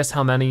 I mean, I guess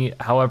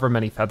however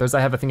many feathers I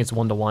have, I think it's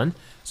 1 to 1.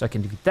 So I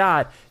can do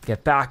that,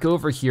 get back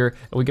over here,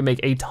 and we can make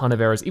a ton of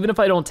arrows. Even if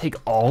I don't take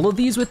all of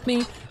these with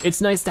me,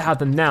 it's nice to have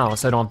them now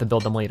so I don't have to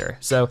build them later.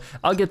 So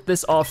I'll get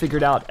this all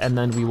figured out and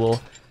then we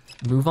will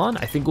move on.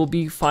 I think we'll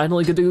be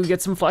finally good to go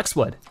get some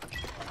flexwood.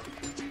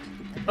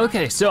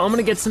 Okay, so I'm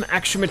gonna get some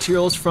extra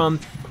materials from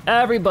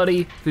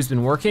everybody who's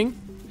been working.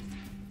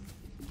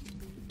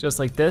 Just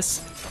like this,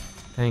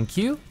 thank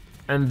you.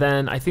 And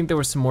then I think there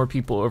were some more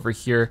people over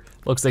here.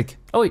 Looks like,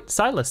 oh wait,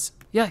 Silas,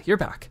 yeah, you're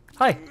back.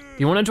 Hi, do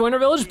you wanna join our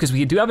village? Because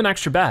we do have an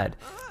extra bed.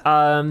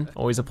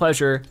 Always a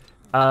pleasure.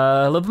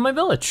 Live in my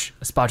village.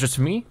 A spot just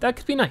for me, that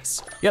could be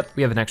nice. Yep,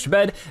 we have an extra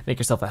bed, make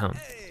yourself at home.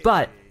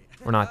 But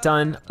we're not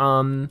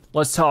done.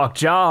 Let's talk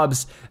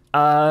jobs.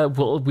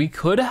 Well, we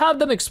could have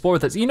them explore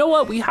with us. You know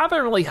what, we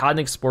haven't really had an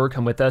explorer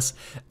come with us.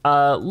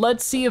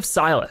 Let's see if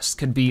Silas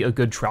could be a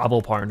good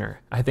travel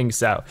partner. I think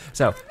so.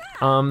 So,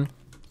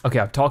 okay,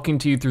 I'm talking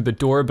to you through the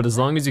door, but as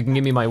long as you can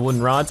give me my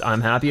wooden rods,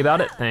 I'm happy about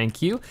it, thank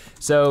you.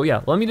 So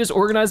yeah, let me just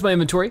organize my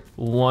inventory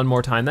one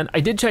more time then. I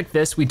did check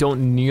this, we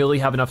don't nearly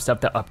have enough stuff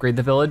to upgrade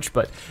the village,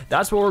 but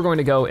that's what we're going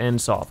to go and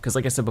solve. Because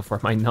like I said before,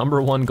 my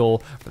 #1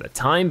 goal for the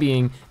time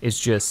being is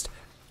just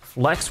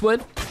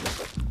flexwood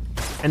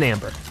and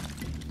amber.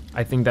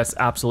 I think that's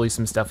absolutely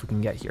some stuff we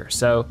can get here.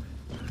 So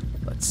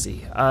let's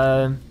see,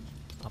 I'll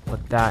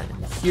put that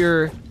in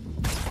here,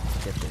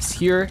 get this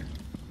here,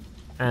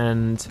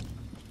 and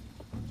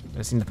I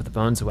just need to put the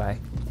bones away,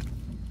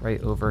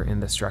 right over in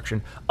this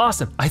direction.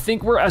 Awesome, I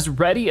think we're as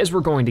ready as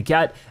we're going to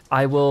get.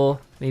 I will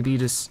maybe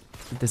just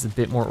keep this a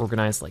bit more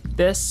organized like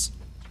this.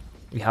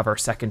 We have our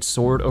second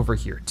sword over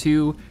here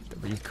too, the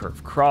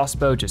recurve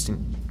crossbow, just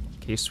in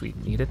case we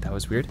need it, that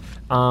was weird.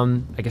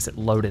 I guess it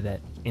loaded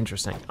it,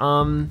 interesting.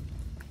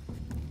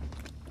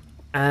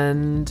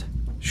 And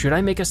should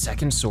I make a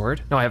second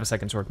sword? No, I have a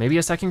second sword. Maybe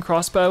a second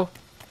crossbow?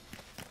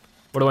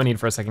 What do I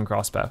need for a second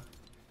crossbow?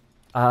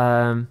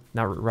 Not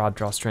rod,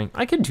 drawstring.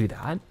 I could do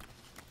that.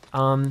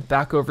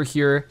 Back over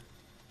here.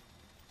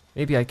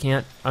 Maybe I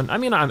can't. I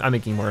mean, I'm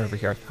making more over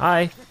here.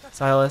 Hi,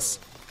 Silas.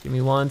 Give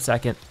me 1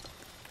 second.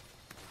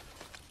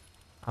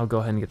 I'll go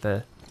ahead and get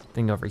the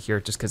thing over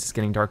here just because it's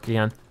getting dark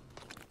again.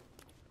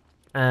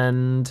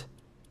 And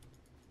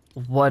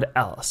what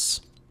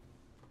else?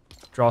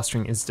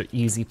 Drawstring is the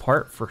easy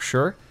part for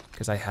sure,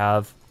 because I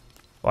have,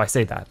 well, I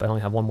say that, but I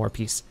only have 1 more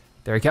piece.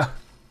 There we go.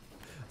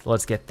 So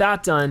let's get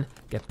that done,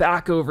 get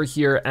back over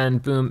here,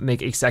 and boom,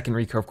 make a second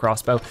recurve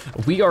crossbow.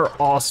 We are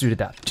all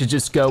suited up to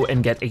just go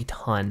and get a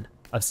ton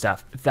of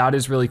stuff. That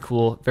is really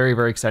cool, very,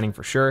 very exciting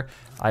for sure.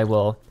 I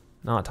will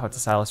not talk to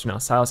Silas for now.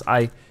 Silas,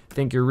 I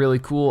think you're really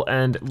cool,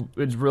 and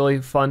it's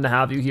really fun to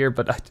have you here,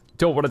 but I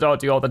don't want to talk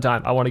to you all the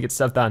time. I want to get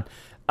stuff done.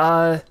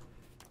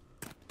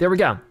 There we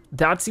go.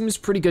 That seems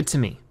pretty good to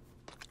me.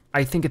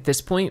 I think at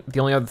this point,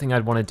 the only other thing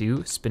I'd want to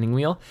do, spinning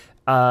wheel.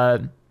 How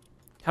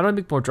do I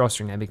make more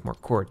drawstring? I make more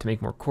cord. To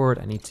make more cord,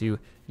 I need to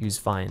use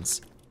vines.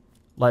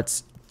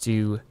 Let's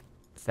do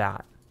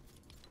that.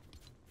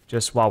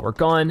 Just while we're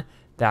gone,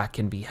 that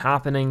can be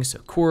happening. So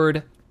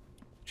cord,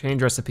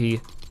 change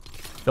recipe,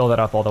 fill that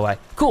up all the way.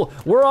 Cool,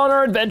 we're on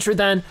our adventure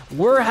then.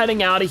 We're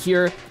heading out of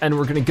here and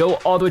we're gonna go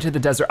all the way to the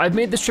desert. I've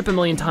made this trip a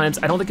million times.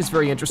 I don't think it's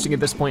very interesting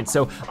at this point,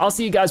 so I'll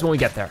see you guys when we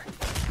get there.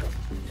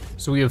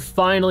 So we have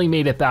finally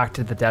made it back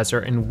to the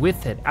desert, and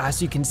with it,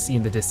 as you can see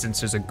in the distance,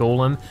 there's a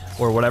golem,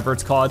 or whatever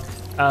it's called,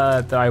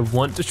 that I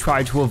want to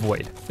try to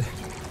avoid.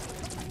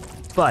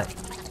 But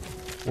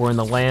we're in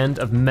the land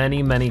of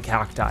many, many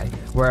cacti,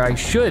 where I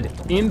should,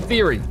 in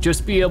theory,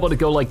 just be able to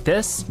go like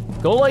this,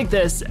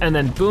 and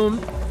then boom,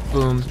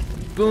 boom,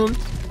 boom,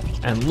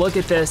 and look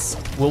at this.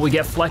 Will we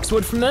get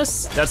Flexwood from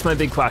this? That's my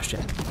big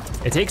question.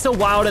 It takes a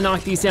while to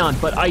knock these down,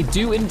 but I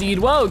do indeed,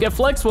 whoa, get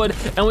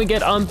Flexwood, and we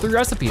get 3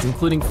 recipes,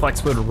 including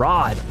Flexwood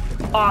rod.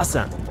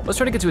 Awesome. Let's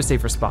try to get to a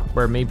safer spot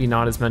where maybe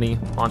not as many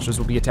monsters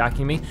will be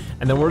attacking me,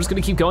 and then we're just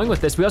gonna keep going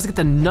with this. We also get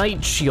the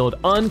Night Shield,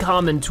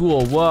 uncommon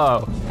tool,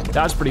 whoa.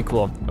 That's pretty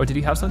cool. Oh, did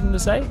you have something to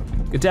say?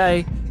 Good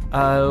day.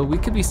 We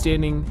could be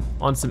standing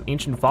on some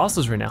ancient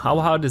fossils right now.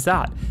 How does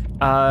that?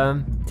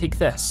 Take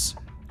this.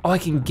 Oh, I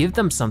can give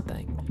them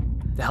something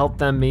to help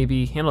them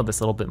maybe handle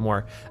this a little bit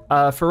more.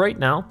 For right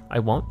now, I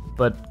won't,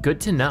 but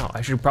good to know.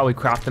 I should probably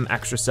craft them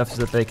extra stuff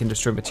so that they can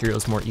destroy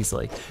materials more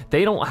easily.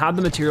 They don't have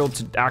the material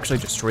to actually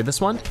destroy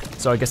this one,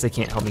 so I guess they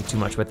can't help me too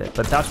much with it.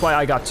 But that's why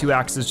I got 2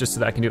 axes, just so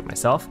that I can do it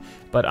myself.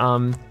 But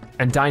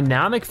and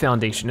dynamic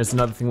foundation is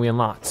another thing we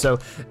unlocked. So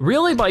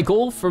really my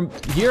goal from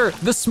here,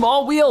 the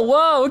small wheel,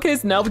 whoa, okay,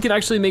 so now we can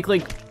actually make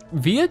like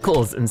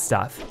vehicles and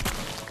stuff.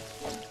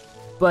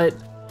 But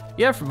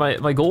yeah, for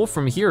my goal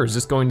from here is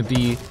just going to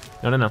be,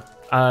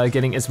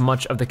 getting as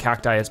much of the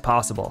cacti as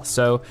possible.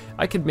 So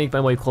I could make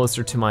my way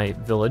closer to my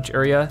village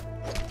area,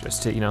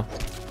 just to,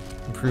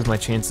 improve my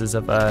chances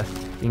of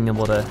being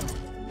able to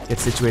get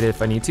situated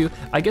if I need to.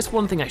 I guess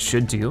one thing I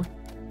should do,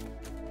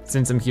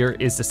 since I'm here,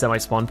 is to set my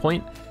spawn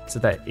point, so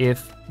that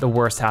if the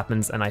worst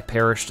happens and I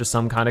perish to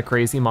some kind of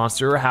crazy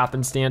monster or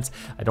happenstance,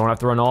 I don't have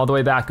to run all the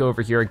way back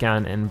over here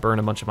again and burn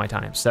a bunch of my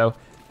time. So,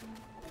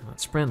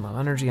 sprint, low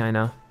energy, I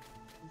know.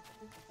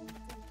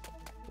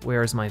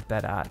 Where's my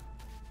bed at?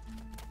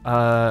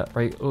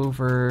 Right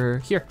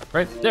over here,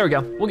 right? There we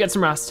go, we'll get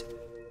some rest.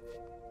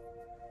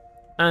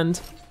 And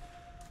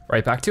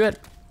right back to it.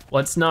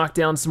 Let's knock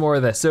down some more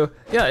of this. So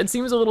yeah, it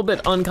seems a little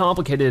bit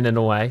uncomplicated in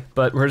a way,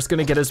 but we're just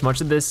gonna get as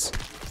much of this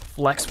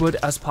Flexwood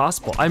as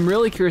possible. I'm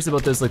really curious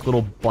about those like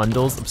little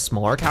bundles of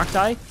smaller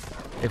cacti,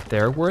 if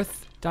they're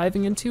worth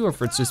diving into, or if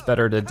it's just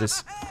better to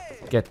just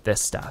get this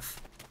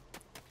stuff.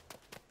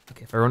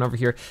 Okay, if I run over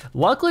here,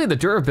 luckily the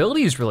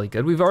durability is really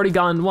good. We've already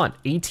gotten, what,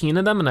 18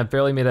 of them, and I've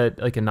barely made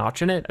a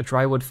notch in it. A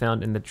dry wood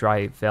found in the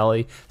dry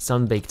valley,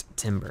 sun-baked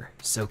timber.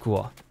 So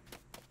cool.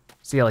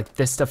 So yeah, like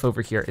this stuff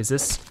over here, is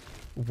this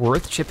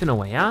worth chipping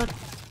away at?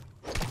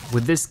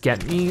 Would this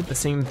get me the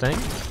same thing?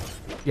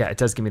 Yeah, it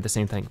does give me the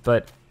same thing,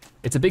 but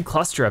it's a big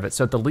cluster of it,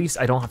 so at the least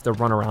I don't have to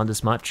run around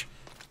as much,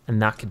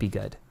 and that could be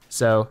good.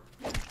 So,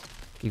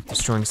 keep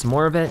destroying some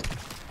more of it.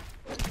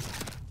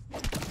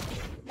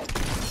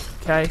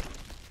 Okay.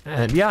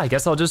 And yeah, I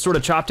guess I'll just sort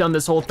of chop down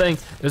this whole thing.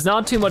 There's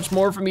not too much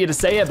more for me to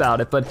say about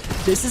it, but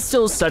this is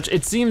still such,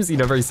 it seems,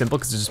 very simple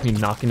because it's just me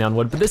knocking down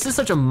wood, but this is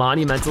such a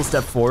monumental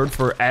step forward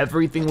for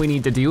everything we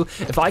need to do.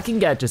 If I can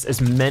get just as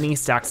many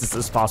stacks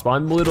as possible,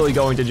 I'm literally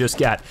going to just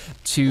get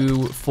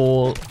 2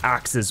 full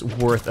axes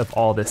worth of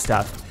all this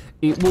stuff.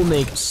 It will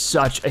make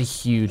such a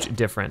huge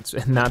difference,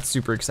 and that's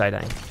super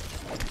exciting.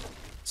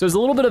 So there's a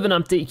little bit of an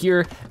update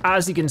here.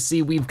 As you can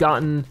see, we've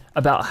gotten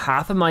about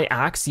half of my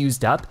axe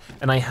used up,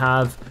 and I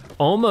have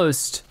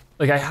almost,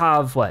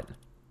 what?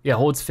 Yeah,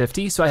 holds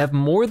 50, so I have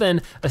more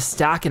than a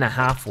stack and a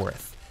half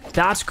worth.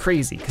 That's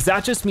crazy, because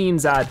that just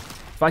means that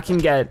if I can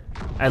get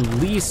at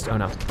least,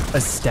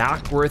 a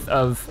stack worth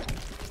of,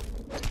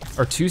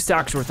 or 2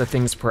 stacks worth of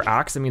things per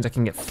axe, that means I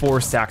can get 4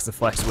 stacks of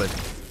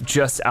Flexwood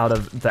just out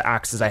of the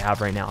axes I have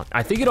right now.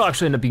 I think it'll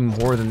actually end up being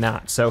more than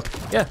that. So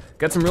yeah,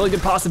 got some really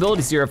good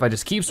possibilities here if I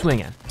just keep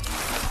swinging.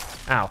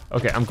 Ow,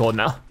 okay, I'm cold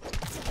now.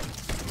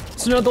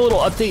 So another little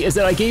update is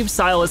that I gave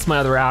Silas my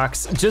other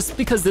axe just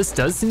because this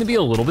does seem to be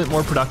a little bit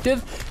more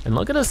productive. And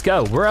look at us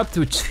go, we're up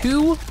to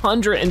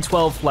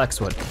 212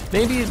 Flexwood.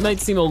 Maybe it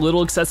might seem a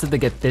little excessive to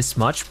get this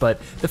much,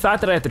 but the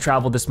fact that I have to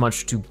travel this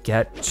much to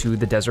get to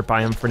the desert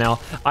biome for now,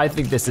 I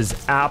think this is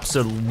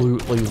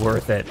absolutely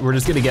worth it. We're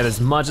just gonna get as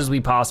much as we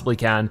possibly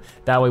can.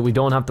 That way we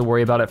don't have to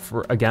worry about it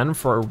for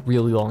a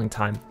really long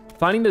time.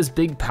 Finding those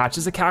big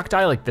patches of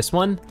cacti like this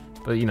one,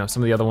 but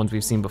some of the other ones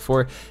we've seen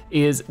before,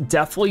 is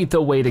definitely the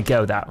way to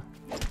go though.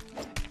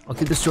 I'll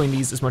keep destroying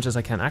these as much as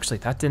I can. Actually,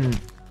 did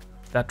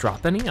that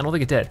drop any? I don't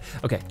think it did.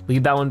 Okay,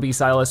 leave that one be,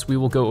 Silas. We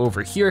will go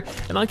over here,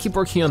 and I'll keep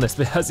working on this,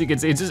 but as you can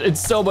see, it's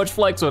so much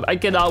Flexwood. I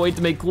cannot wait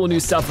to make cool new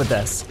stuff with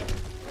this.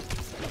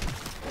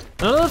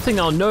 Another thing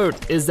I'll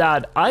note is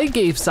that I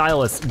gave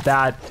Silas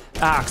that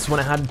axe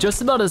when it had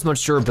just about as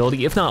much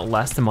durability, if not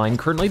less than mine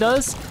currently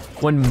does,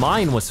 when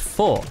mine was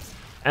full.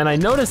 And I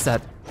noticed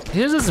that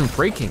his isn't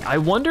breaking. I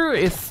wonder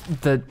if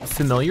the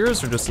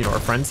familiars, or just our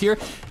friends here,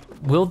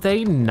 will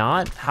they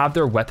not have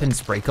their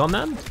weapons break on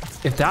them?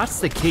 If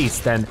that's the case,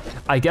 then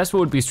I guess what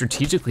would be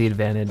strategically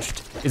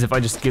advantaged is if I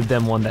just give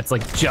them one that's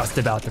like just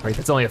about to break,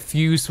 that's only a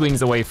few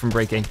swings away from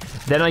breaking.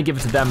 Then I give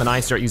it to them and I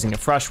start using a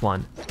fresh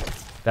one.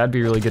 That'd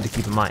be really good to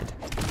keep in mind.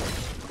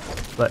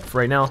 But for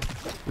right now,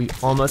 we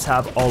almost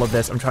have all of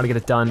this. I'm trying to get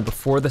it done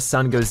before the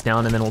sun goes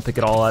down, and then we'll pick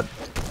it all up.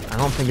 I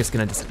don't think it's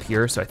gonna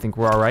disappear, so I think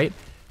we're all right.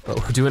 But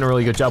we're doing a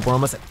really good job. We're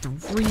almost at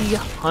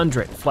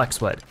 300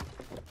 Flexwood.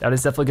 That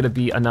is definitely gonna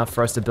be enough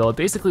for us to build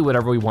basically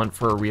whatever we want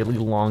for a really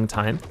long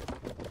time.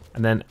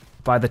 And then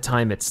by the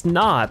time it's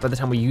not, by the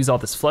time we use all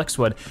this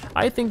Flexwood,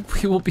 I think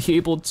we will be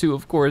able to,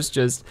 of course,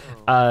 just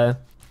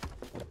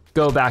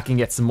go back and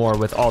get some more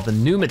with all the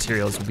new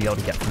materials we'll be able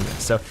to get from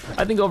this. So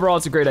I think overall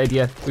it's a great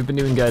idea. We've been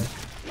doing good.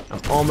 I'm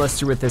almost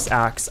through with this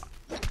axe.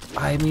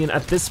 I mean,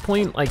 at this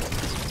point, like,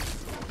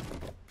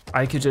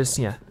 I could just,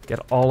 yeah, get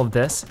all of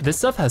this. This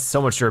stuff has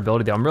so much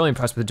durability though. I'm really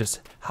impressed with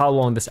just how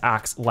long this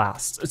axe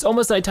lasts. It's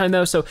almost nighttime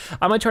though, so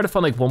I might try to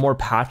find like one more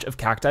patch of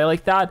cacti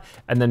like that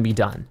and then be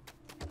done.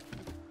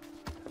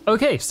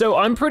 Okay, so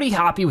I'm pretty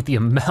happy with the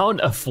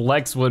amount of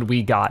Flexwood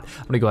we got.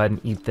 I'm gonna go ahead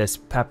and eat this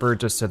pepper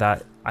just so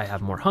that I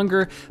have more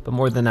hunger, but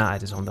more than that, I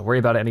just don't have to worry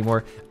about it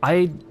anymore.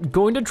 I'm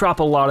going to drop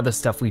a lot of the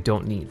stuff we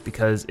don't need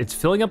because it's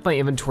filling up my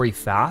inventory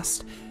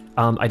fast.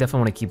 I definitely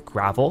wanna keep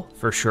gravel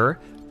for sure,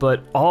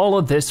 but all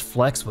of this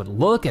Flexwood,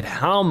 look at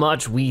how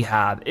much we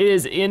have. It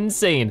is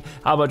insane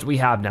how much we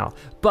have now,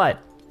 but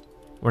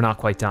we're not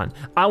quite done.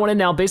 I wanna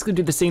now basically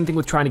do the same thing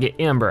with trying to get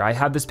amber. I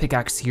have this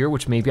pickaxe here,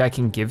 which maybe I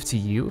can give to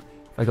you.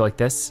 If I go like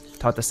this,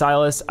 talk to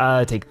Silas,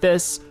 take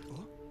this.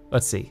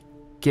 Let's see,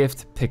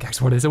 gift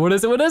pickaxe, what is it, what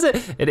is it, what is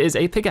it? It is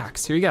a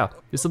pickaxe, here you go.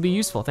 This will be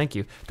useful, thank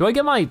you. Do I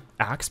get my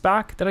axe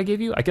back that I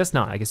gave you? I guess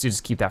not, I guess you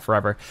just keep that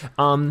forever.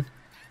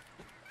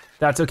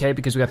 That's okay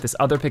because we got this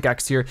other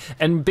pickaxe here.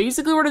 And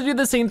basically we're gonna do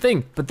the same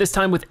thing, but this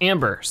time with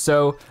amber.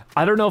 So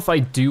I don't know if I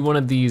do one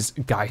of these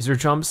geyser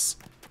jumps,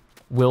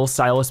 will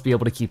Silas be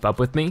able to keep up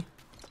with me?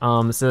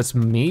 So that's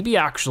maybe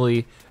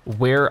actually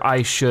where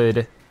I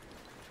should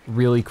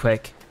really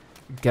quick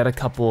get a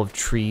couple of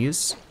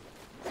trees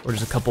or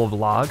just a couple of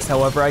logs,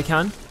 however I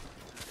can,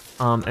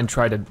 and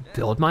try to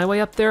build my way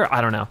up there.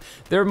 I don't know.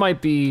 There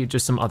might be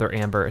just some other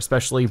amber,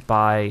 especially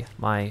by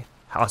my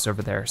house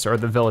over there, or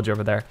the village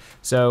over there.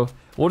 So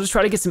we'll just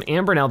try to get some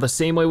amber now the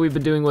same way we've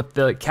been doing with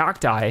the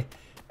cacti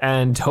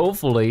and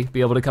hopefully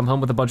be able to come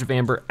home with a bunch of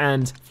amber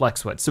and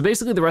Flexwood. So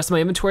basically the rest of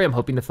my inventory, I'm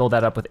hoping to fill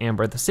that up with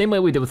amber the same way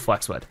we did with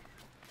Flexwood.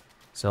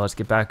 So let's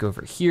get back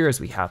over here as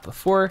we have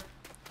before.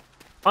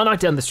 I'll knock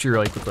down this tree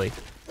really quickly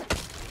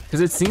because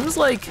it seems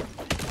like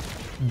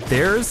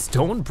theirs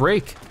don't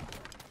break.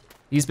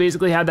 He's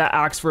basically had that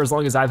axe for as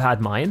long as I've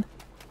had mine,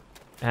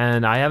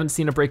 and I haven't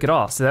seen it break at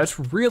all. So that's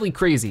really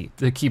crazy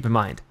to keep in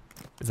mind,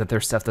 is that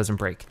their stuff doesn't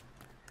break.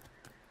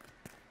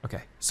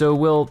 Okay, so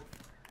will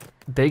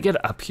they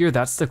get up here?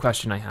 That's the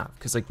question I have,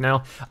 because like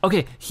now,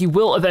 okay, he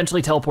will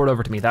eventually teleport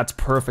over to me. That's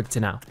perfect to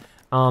know.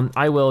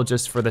 I will,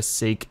 just for the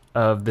sake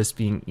of this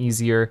being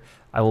easier,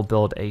 I will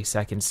build a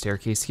second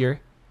staircase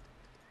here,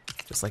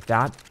 just like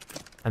that.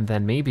 And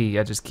then maybe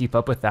I just keep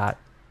up with that.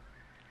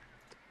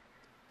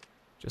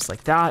 Just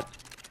like that.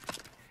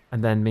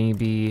 And then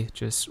maybe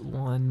just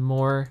one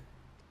more.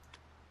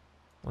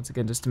 Once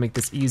again, just to make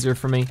this easier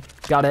for me.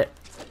 Got it.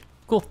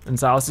 Cool, and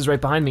Silas is right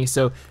behind me.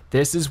 So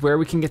this is where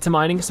we can get to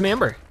mining some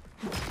amber.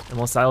 And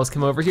will Silas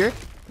come over here?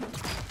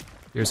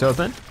 Here's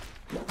hoping.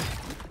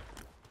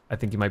 I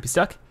think he might be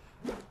stuck.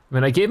 I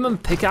mean, I gave him a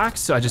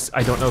pickaxe, so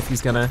I don't know if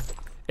he's gonna,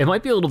 it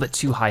might be a little bit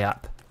too high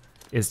up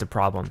is the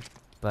problem,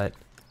 but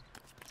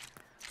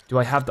do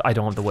I have I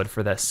don't have the wood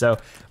for this, so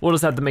we'll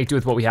just have to make do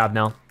with what we have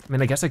now. I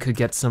mean, I guess I could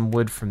get some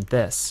wood from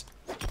this,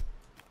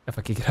 if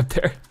I could get up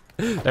there.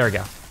 There we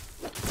go.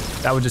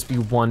 That would just be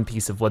one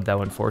piece of wood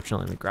though,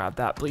 unfortunately. Let me grab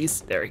that,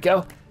 please. There we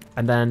go.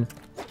 And then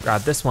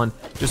grab this one.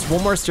 Just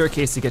one more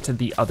staircase to get to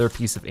the other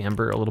piece of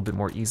amber a little bit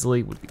more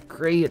easily would be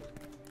great.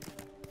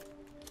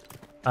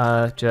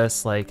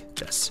 Just like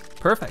this.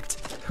 Perfect.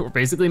 We're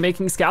basically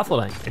making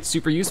scaffolding. It's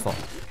super useful.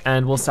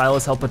 And will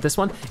Silas help with this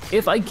one?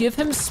 If I give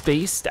him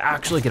space to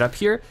actually get up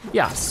here,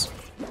 yes.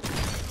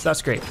 So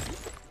that's great.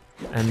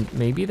 And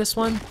maybe this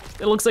one?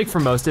 It looks like for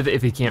most of it,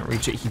 if he can't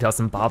reach it, he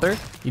doesn't bother.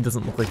 He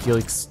doesn't look like he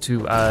likes to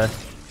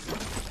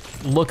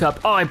look up.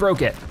 Oh, I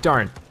broke it,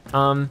 darn.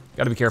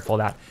 Gotta be careful of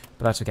that,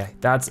 but that's okay.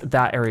 That's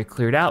that area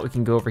cleared out. We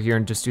can go over here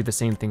and just do the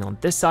same thing on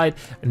this side.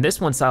 And this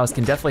one, Silas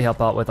can definitely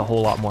help out with a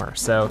whole lot more.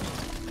 So,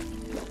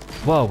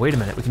 whoa, wait a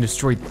minute. We can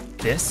destroy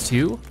this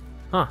too?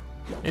 Huh,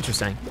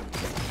 interesting.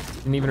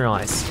 Didn't even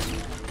realize.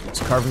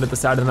 Just carve into the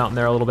side of the mountain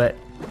there a little bit,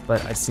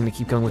 but I just need to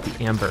keep going with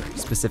the amber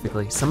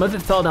specifically. Some of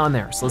it fell down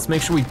there, so let's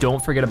make sure we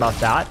don't forget about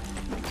that.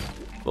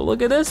 But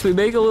look at this, we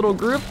make a little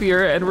group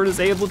here and we're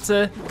just able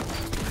to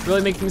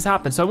really make things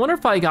happen. So I wonder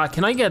if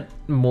can I get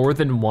more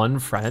than one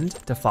friend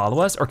to follow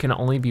us, or can it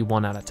only be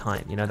one at a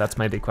time? You know, that's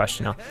my big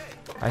question now.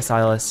 Hi,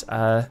 Silas.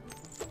 I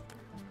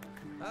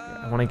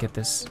wanna get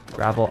this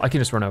gravel. I can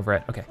just run over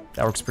it. Okay,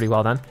 that works pretty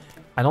well then.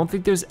 I don't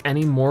think there's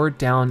any more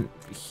down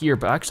here,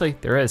 but actually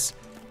there is,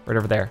 right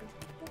over there.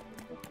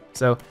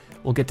 So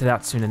we'll get to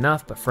that soon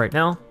enough, but for right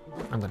now,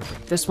 I'm gonna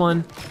break this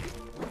one.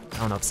 I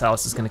don't know if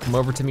Silas is gonna come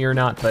over to me or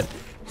not, but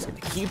he's gonna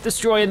keep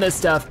destroying this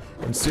stuff,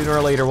 and sooner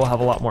or later we'll have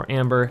a lot more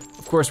amber.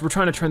 Of course, we're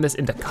trying to turn this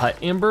into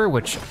cut amber,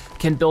 which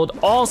can build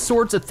all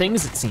sorts of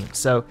things, it seems.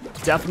 So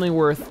definitely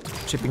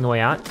worth chipping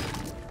away at.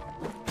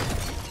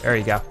 There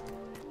you go.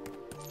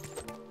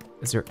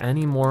 Is there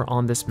any more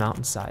on this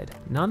mountainside?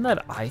 None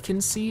that I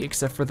can see,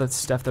 except for the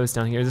stuff that was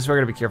down here. This is where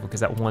we're gonna be careful,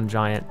 because that one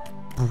giant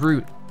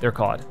brute, they're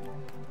called,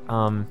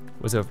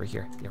 was over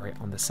here. Yeah, right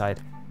on this side.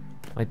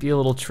 Might be a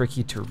little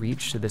tricky to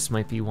reach, so this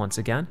might be once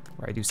again,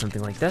 where I do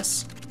something like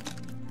this,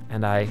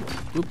 and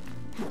oop.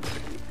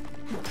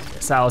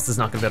 Silas is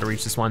not gonna be able to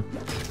reach this one.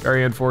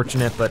 Very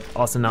unfortunate, but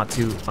also not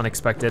too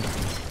unexpected.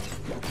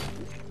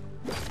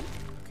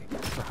 Okay,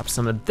 perhaps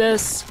some of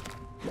this,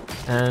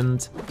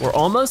 and we're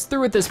almost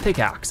through with this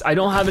pickaxe. I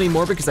don't have any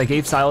more because I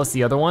gave Silas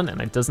the other one,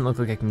 and it doesn't look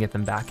like I can get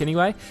them back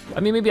anyway. I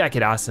mean, maybe I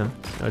could ask him.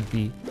 That would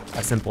be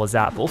as simple as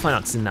that, but we'll find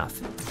out soon enough.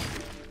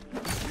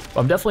 But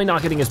I'm definitely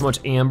not getting as much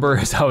amber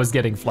as I was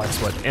getting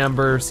Flexwood.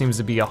 Amber seems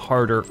to be a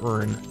harder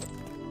earn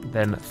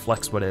than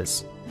Flexwood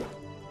is.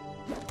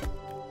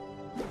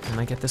 Can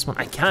I get this one?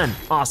 I can,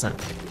 awesome.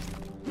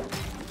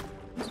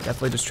 So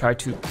definitely just try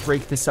to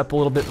break this up a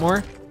little bit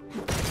more.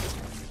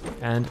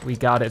 And we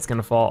got it, it's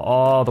gonna fall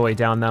all the way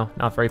down though.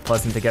 Not very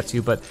pleasant to get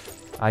to, but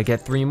I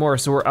get 3 more,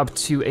 so we're up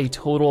to a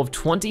total of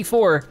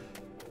 24.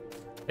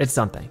 It's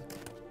something.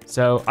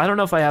 So I don't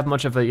know if I have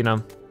much of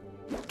a,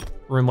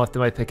 room left in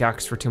my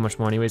pickaxe for too much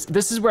more anyways.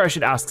 This is where I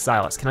should ask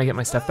Silas. Can I get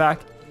my stuff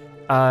back?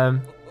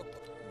 I'm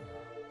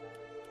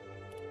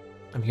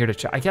here to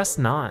check, I guess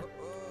not.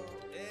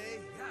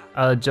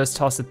 Just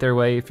toss it their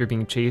way if you're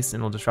being chased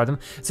and it'll distract them.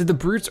 So the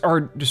brutes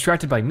are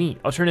distracted by meat.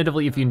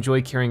 Alternatively, if you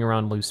enjoy carrying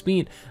around loose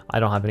meat, I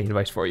don't have any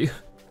advice for you.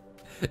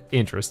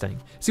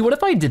 Interesting. See, what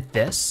if I did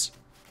this?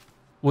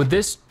 Would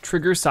this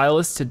trigger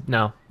Silas to,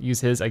 no,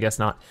 use his, I guess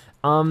not.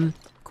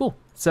 Cool,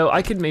 so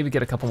I could maybe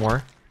get a couple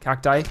more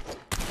cacti.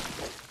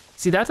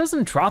 See, that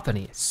doesn't drop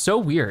any, it's so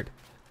weird.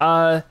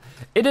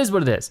 It is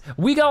what it is.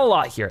 We got a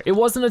lot here. It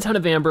wasn't a ton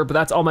of amber, but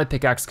that's all my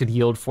pickaxe could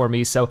yield for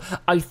me. So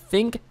I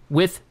think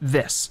with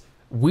this,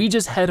 we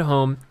just head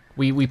home,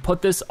 we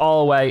put this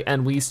all away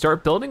and we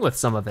start building with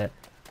some of it.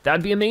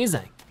 That'd be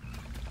amazing.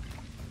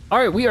 All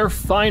right, we are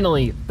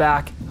finally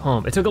back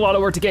home. It took a lot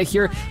of work to get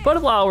here,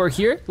 but while we're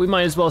here, we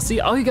might as well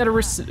see, oh, you got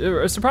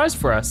a surprise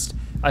for us.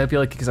 I hope you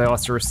like it because I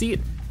lost a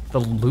receipt. The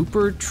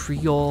Looper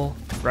Triol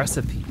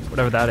recipe,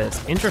 whatever that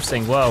is.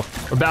 Interesting, whoa.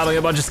 We're battling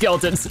a bunch of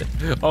skeletons.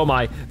 Oh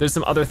my, there's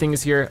some other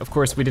things here. Of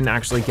course, we didn't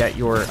actually get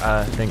your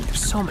thing.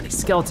 There's so many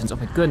skeletons, oh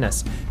my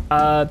goodness.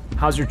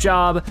 How's your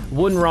job?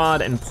 Wooden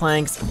rod and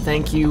planks,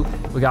 thank you.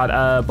 We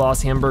got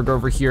Boss Hamburger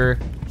over here.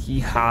 He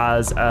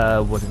has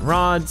wooden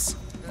rods.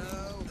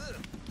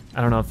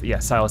 I don't know if, yeah,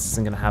 Silas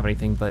isn't gonna have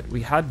anything, but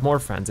we had more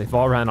friends, they've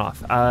all ran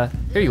off.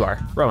 Here you are,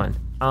 Rowan.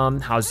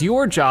 How's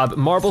your job?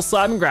 Marble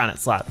slab and granite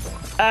slab.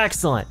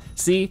 Excellent.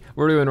 See,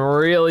 we're doing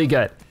really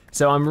good.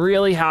 So I'm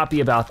really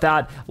happy about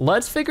that.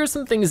 Let's figure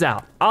some things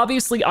out.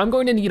 Obviously, I'm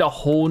going to need a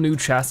whole new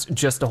chest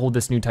just to hold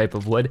this new type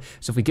of wood.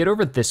 So if we get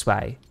over this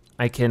way,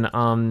 I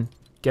can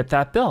get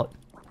that built.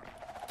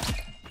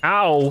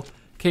 Ow,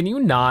 can you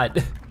not?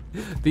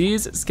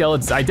 These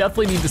skeletons, I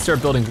definitely need to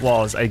start building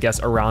walls, I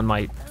guess, around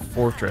my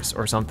fortress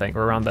or something,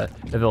 or around the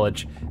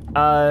village.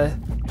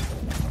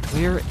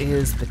 Where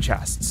is the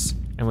chests?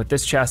 And with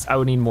this chest, I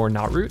would need more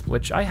knot root,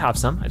 which I have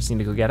some. I just need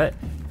to go get it.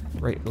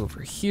 Right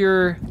over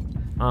here.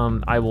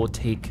 I will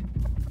take,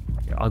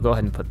 here, I'll go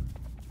ahead and put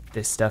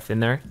this stuff in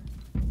there.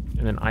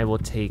 And then I will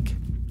take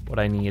what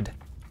I need,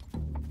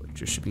 which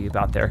just should be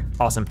about there.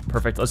 Awesome,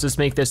 perfect. Let's just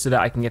make this so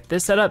that I can get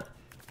this set up.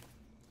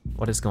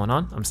 What is going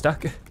on? I'm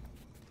stuck.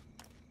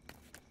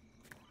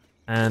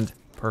 And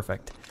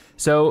perfect.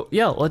 So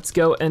yeah, let's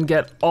go and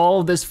get all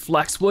of this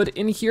Flexwood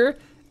in here.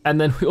 And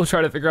then we'll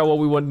try to figure out what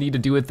we would need to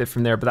do with it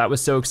from there. But that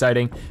was so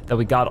exciting that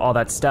we got all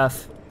that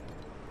stuff.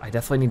 I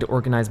definitely need to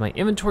organize my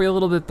inventory a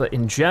little bit, but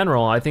in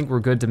general, I think we're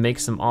good to make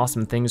some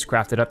awesome things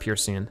crafted up here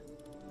soon.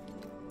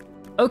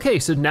 Okay,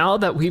 so now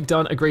that we've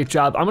done a great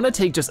job, I'm gonna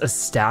take just a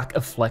stack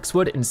of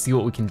Flexwood and see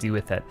what we can do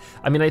with it.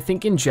 I mean, I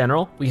think in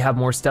general, we have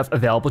more stuff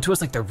available to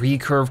us, like the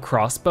recurve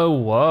crossbow,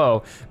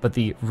 whoa. But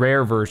the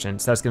rare version,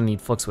 so that's gonna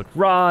need Flexwood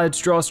rods,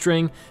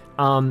 drawstring,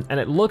 and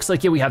it looks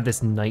like, yeah, we have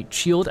this night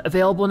shield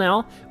available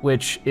now,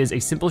 which is a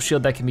simple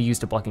shield that can be used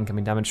to block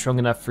incoming damage, strong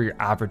enough for your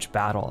average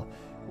battle.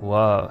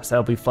 Whoa, so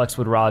that'll be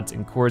Flexwood rods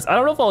and cores. I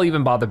don't know if I'll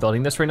even bother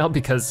building this right now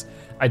because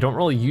I don't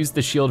really use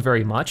the shield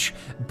very much,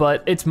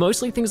 but it's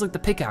mostly things like the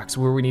pickaxe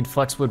where we need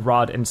Flexwood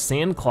rod and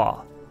sand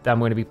claw that I'm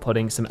going to be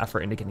putting some effort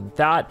into getting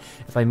that.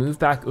 If I move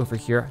back over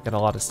here, I got a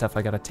lot of stuff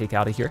I gotta take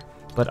out of here,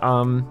 but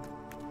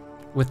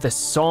with the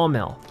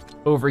sawmill,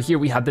 over here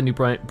we have the new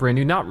brand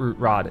new knot root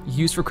rod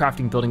used for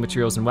crafting building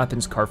materials and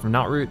weapons carved from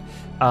knot root.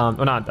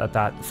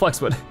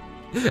 Flexwood,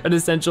 an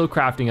essential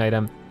crafting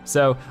item.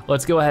 So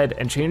let's go ahead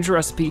and change the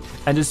recipe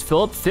and just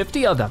fill up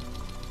 50 of them,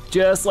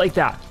 just like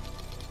that.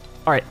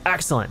 All right,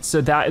 excellent.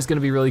 So that is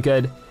gonna be really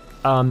good.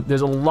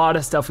 There's a lot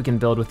of stuff we can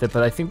build with it,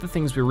 but I think the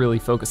things we're really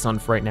focused on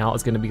for right now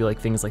is gonna be like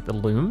things like the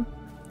loom.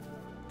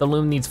 The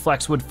loom needs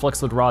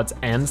Flexwood rods,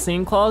 and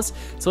sand claws.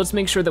 So let's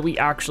make sure that we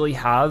actually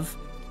have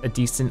a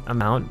decent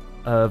amount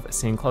of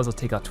sand claws. I'll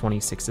take out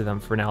 26 of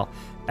them for now,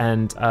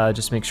 and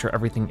just make sure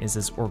everything is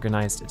as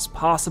organized as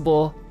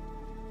possible.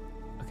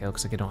 Okay,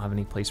 looks like I don't have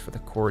any place for the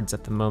cords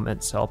at the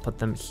moment, so I'll put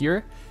them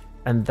here.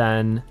 And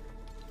then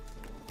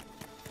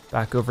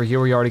back over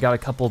here, we already got a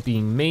couple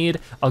being made.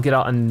 I'll get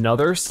out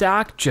another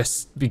stack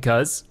just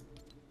because.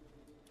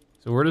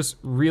 So we're just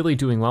really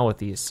doing well with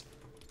these.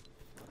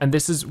 And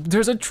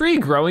there's a tree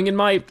growing in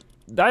my,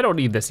 I don't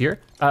need this here.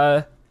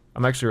 I'm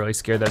actually really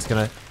scared that's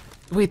gonna,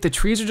 wait, the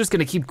trees are just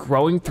gonna keep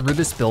growing through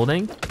this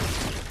building?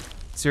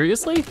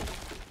 Seriously?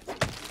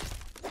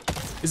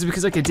 Is it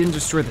because like I didn't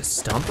destroy the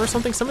stump or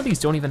something? Some of these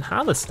don't even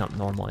have a stump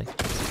normally.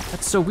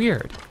 That's so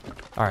weird.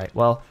 All right,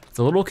 well, it's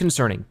a little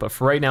concerning, but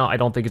for right now, I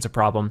don't think it's a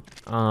problem.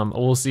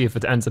 We'll see if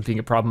it ends up being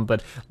a problem,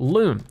 but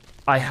loom,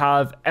 I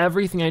have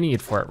everything I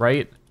need for it,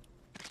 right?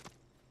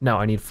 No,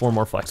 I need 4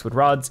 more Flexwood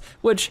rods,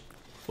 which,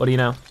 what do you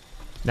know?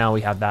 Now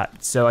we have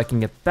that. So I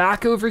can get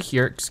back over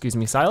here, excuse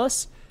me,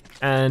 Silas,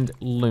 and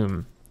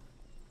loom.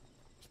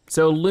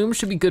 So loom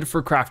should be good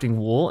for crafting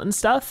wool and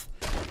stuff.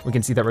 We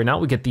can see that right now.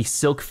 We get the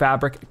silk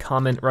fabric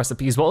common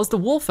recipe as well as the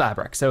wool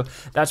fabric. So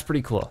that's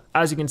pretty cool.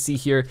 As you can see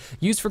here,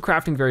 used for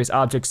crafting various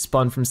objects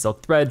spun from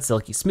silk thread,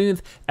 silky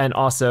smooth, and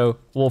also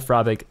wool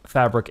fabric,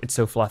 it's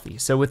so fluffy.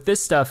 So with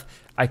this stuff,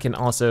 I can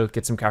also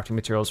get some crafting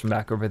materials from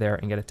back over there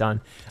and get it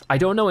done. I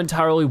don't know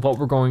entirely what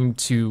we're going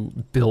to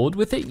build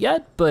with it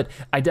yet, but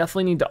I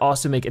definitely need to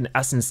also make an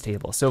essence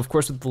table. So of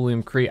course with the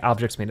loom, create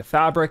objects made of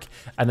fabric,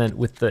 and then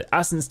with the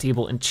essence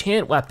table,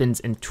 enchant weapons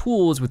and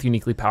tools with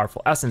uniquely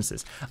powerful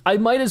essences. I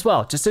might as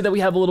well, just so that we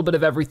have a little bit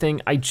of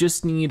everything. I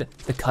just need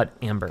the cut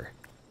amber.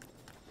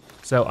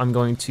 So I'm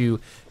going to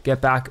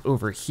get back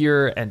over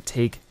here and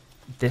take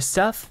this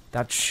stuff.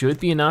 That should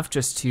be enough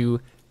just to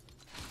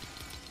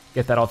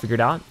get that all figured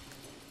out.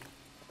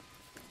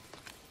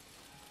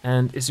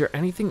 And is there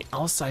anything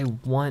else I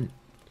want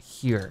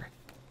here?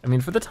 I mean,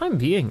 for the time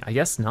being, I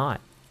guess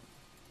not.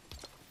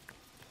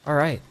 All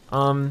right,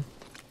 what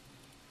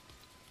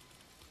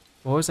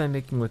was I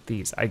making with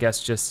these? I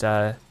guess just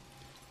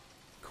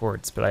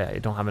cords, but I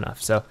don't have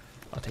enough, so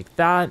I'll take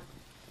that.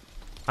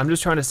 I'm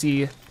just trying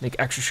to make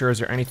extra sure, is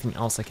there anything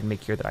else I can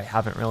make here that I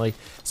haven't really?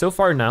 So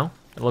far, no,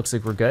 it looks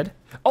like we're good.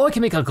 Oh, I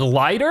can make a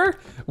glider?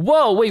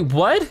 Whoa, wait,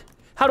 what?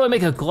 How do I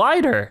make a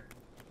glider?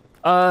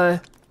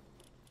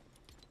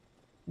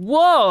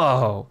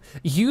 Whoa!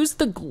 Use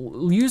to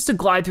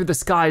glide through the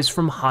skies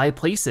from high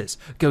places.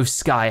 Go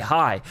sky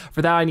high.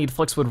 For that I need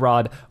Flexwood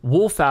rod,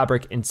 wool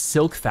fabric, and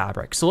silk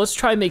fabric. So let's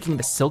try making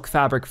the silk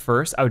fabric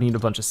first. I would need a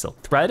bunch of silk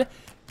thread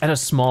and a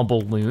small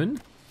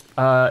balloon.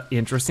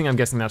 Interesting, I'm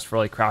guessing that's for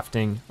like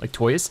crafting like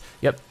toys.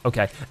 Yep,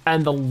 okay.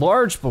 And the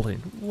large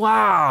balloon,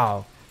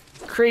 wow,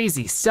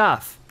 crazy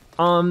stuff.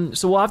 So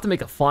we'll have to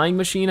make a flying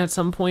machine at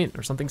some point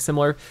or something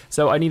similar.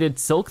 So I needed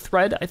silk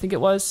thread, I think it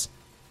was.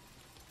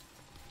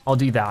 I'll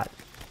do that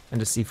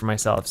and just see for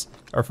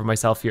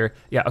myself here.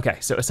 Yeah, okay,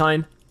 so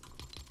assign.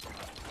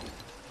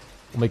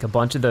 We'll make a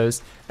bunch of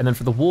those. And then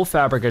for the wool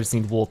fabric, I just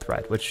need wool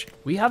thread, which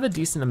we have a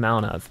decent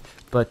amount of.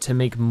 But to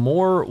make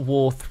more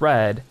wool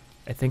thread,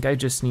 I think I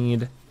just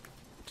need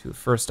to,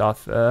 first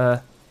off,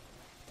 didn't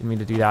mean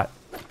to do that.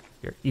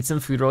 Here, eat some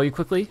food really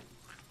quickly.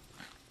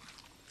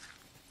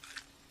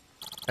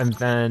 And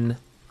then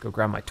go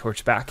grab my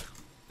torch back.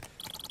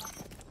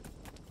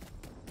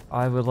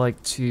 I would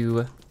like to,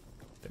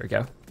 there we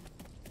go.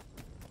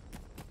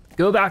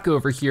 Go back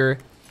over here,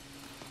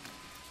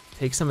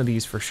 take some of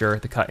these for sure.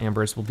 The cut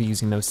ambers, we'll be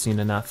using those soon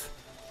enough,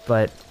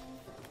 but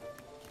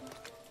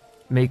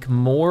make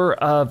more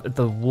of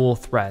the wool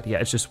thread. Yeah,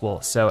 it's just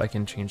wool. So I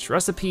can change the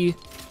recipe,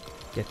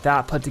 get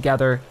that put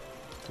together.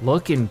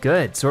 Looking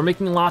good. So we're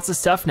making lots of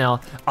stuff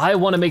now. I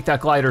wanna make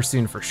that glider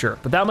soon for sure,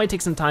 but that might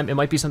take some time. It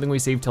might be something we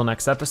save till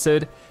next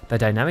episode. The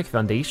dynamic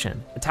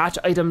foundation. Attach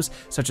items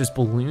such as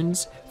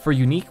balloons for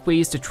unique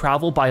ways to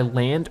travel by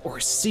land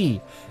or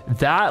sea.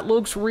 That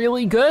looks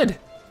really good.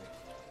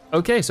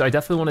 Okay, so I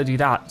definitely wanna do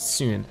that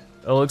soon.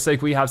 It looks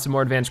like we have some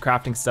more advanced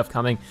crafting stuff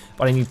coming,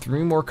 but I need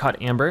 3 more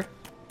cut amber.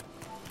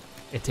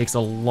 It takes a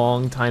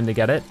long time to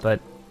get it, but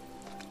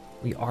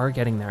we are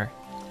getting there.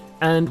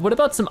 And what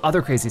about some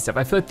other crazy stuff?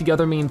 I feel like the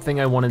other main thing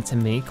I wanted to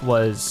make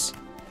was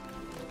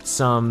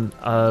some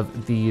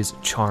of these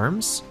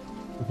charms.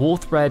 Wool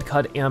thread,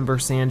 cut amber,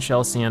 sand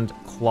shell, sand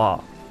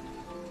claw.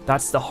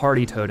 That's the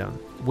hardy totem,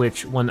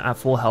 which when at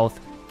full health,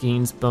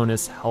 gains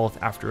bonus health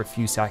after a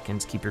few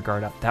seconds, keep your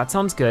guard up. That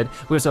sounds good.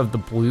 We also have the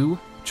blue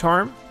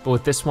charm, but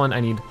with this one, I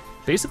need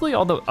basically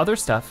all the other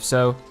stuff,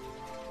 so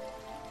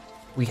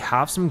we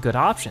have some good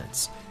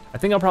options. I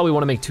think I'll probably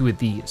wanna make 2 of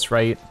these,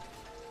 right?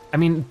 I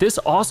mean, this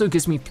also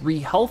gives me 3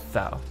 health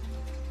though,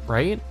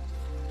 right?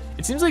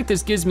 It seems like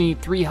this gives me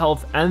 3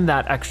 health and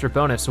that extra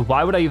bonus, so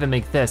why would I even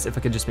make this if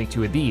I could just make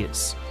 2 of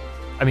these?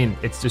 I mean,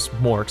 it's just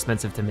more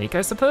expensive to make,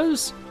 I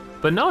suppose?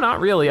 But no, not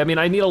really. I mean,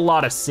 I need a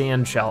lot of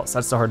sand shells.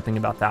 That's the hard thing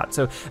about that.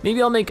 So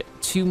maybe I'll make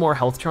 2 more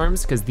health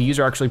charms because these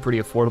are actually pretty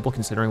affordable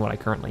considering what I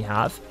currently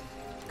have.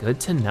 Good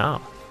to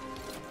know.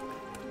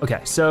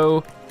 Okay,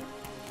 so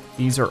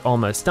these are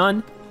almost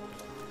done.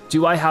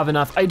 Do I have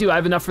enough? I do, I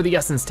have enough for the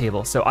essence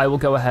table. So I will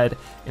go ahead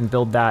and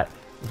build that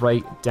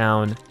right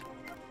down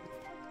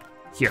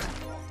here.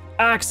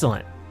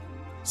 Excellent.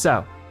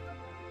 So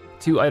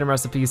 2 item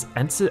recipes,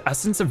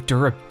 essence of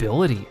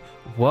durability.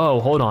 Whoa,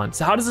 hold on.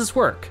 So how does this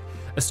work?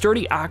 A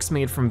sturdy axe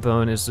made from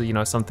bone is, you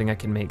know, something I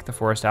can make, the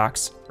forest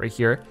axe right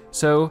here.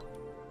 So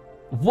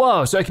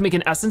Whoa, so I can make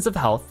an essence of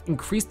health,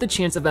 increase the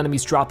chance of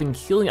enemies dropping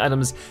healing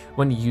items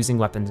when using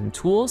weapons and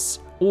tools,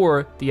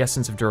 or the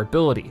essence of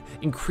durability.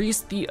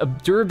 Increase the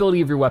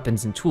durability of your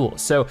weapons and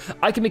tools. So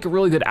I can make a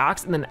really good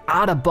axe and then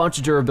add a bunch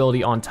of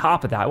durability on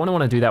top of that. I wouldn't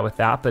wanna do that with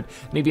that, but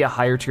maybe a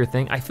higher tier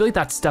thing. I feel like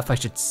that's stuff I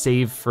should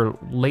save for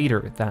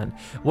later then.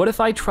 What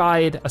if I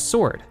tried a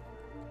sword?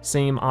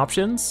 Same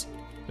options,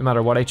 no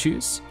matter what I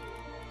choose?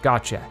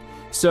 Gotcha.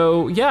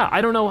 So yeah,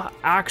 I don't know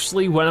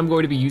actually when I'm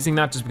going to be using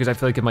that, just because I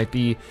feel like it might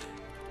be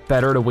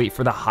better to wait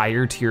for the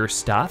higher tier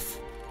stuff.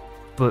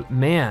 But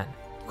man,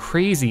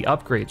 crazy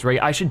upgrades,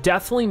 right? I should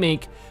definitely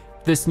make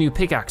this new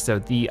pickaxe though,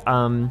 the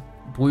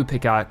blue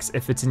pickaxe.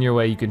 If it's in your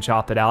way, you can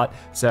chop it out.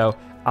 So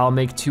I'll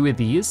make 2 of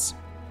these.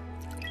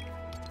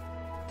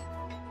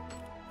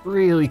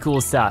 Really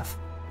cool stuff.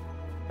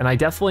 And I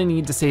definitely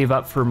need to save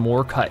up for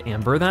more cut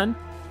amber then.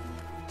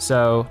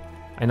 So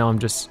I know I'm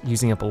just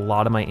using up a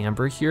lot of my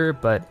amber here,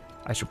 but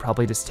I should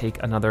probably just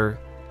take another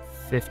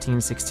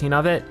 15, 16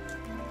 of it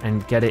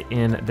and get it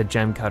in the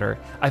gem cutter.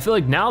 I feel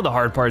like now the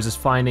hard part is just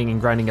finding and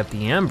grinding up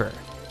the amber.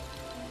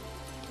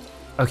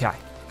 Okay,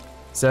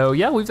 so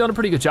yeah, we've done a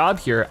pretty good job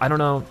here. I don't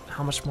know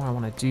how much more I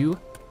wanna do,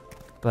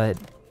 but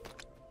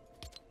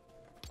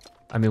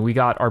I mean, we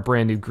got our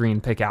brand new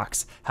green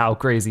pickaxe. How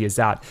crazy is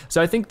that?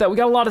 So I think that we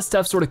got a lot of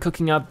stuff sort of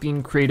cooking up,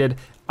 being created.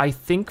 I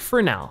think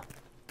for now,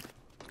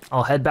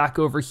 I'll head back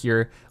over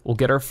here. We'll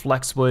get our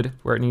Flexwood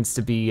where it needs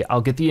to be. I'll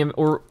get the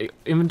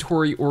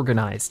inventory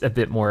organized a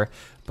bit more,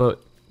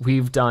 but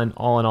we've done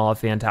all in all a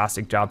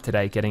fantastic job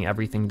today getting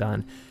everything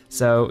done.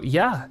 So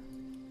yeah,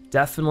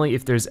 definitely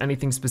if there's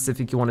anything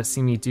specific you wanna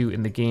see me do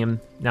in the game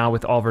now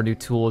with all of our new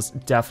tools,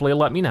 definitely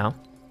let me know.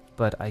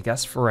 But I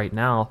guess for right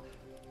now,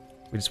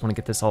 we just wanna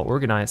get this all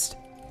organized.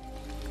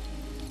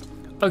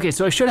 Okay,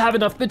 so I should have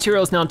enough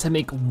materials now to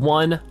make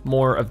 1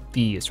 more of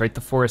these, right?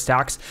 The forest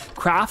axe,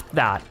 craft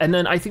that. And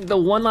then I think the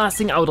one last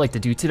thing I would like to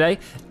do today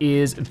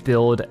is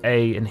build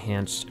a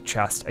enhanced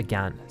chest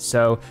again.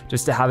 So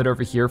just to have it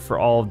over here for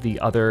all of the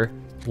other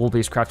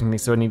wool-based crafting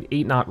things. So I need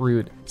 8 knot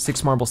root,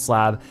 6 marble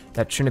slab.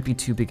 That shouldn't be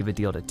too big of a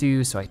deal to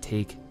do. So I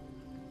take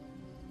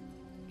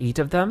 8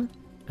 of them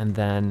and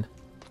then,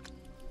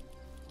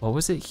 what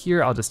was it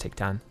here? I'll just take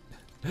 10.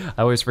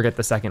 I always forget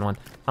the second one.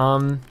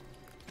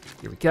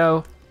 Here we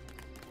go.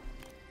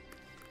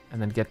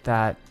 And then get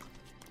that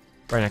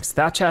right next to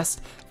that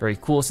chest. Very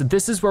cool. So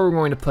this is where we're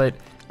going to put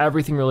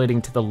everything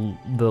relating to the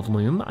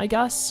loom, I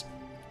guess.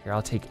 Here,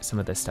 I'll take some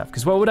of this stuff,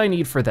 because what would I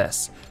need for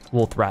this?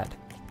 Wool thread.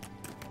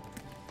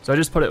 So I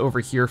just put it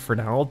over here for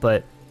now,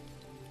 but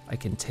I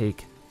can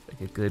take like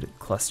a good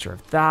cluster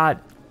of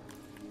that.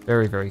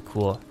 Very, very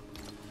cool.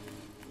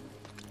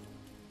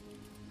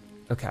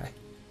 Okay.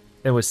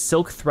 It was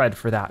silk thread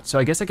for that. So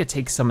I guess I could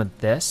take some of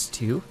this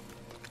too.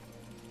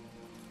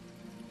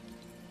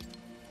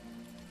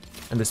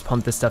 And just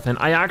pump this stuff in.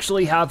 I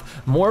actually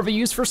have more of a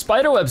use for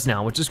spider webs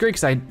now, which is great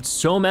because I had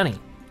so many,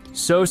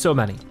 so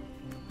many.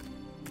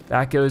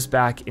 That goes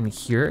back in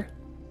here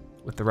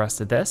with the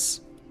rest of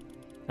this.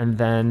 And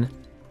then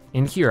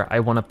in here, I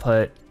wanna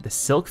put the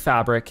silk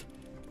fabric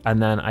and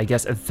then I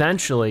guess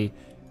eventually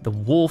the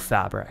wool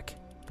fabric.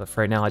 But for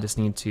right now, I just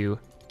need to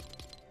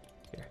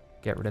here,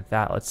 get rid of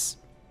that. Let's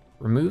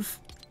remove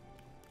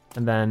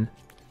and then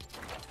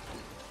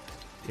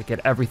get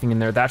everything in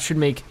there. That should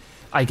make,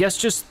 I guess,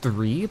 just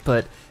 3,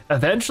 but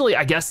eventually,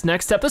 I guess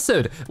next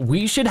episode,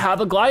 we should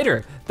have a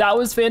glider. That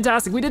was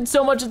fantastic. We did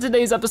so much in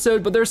today's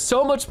episode, but there's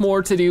so much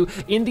more to do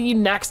in the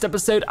next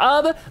episode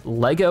of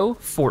LEGO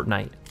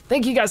Fortnite.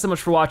 Thank you guys so much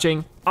for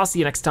watching. I'll see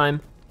you next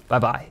time.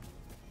 Bye-bye.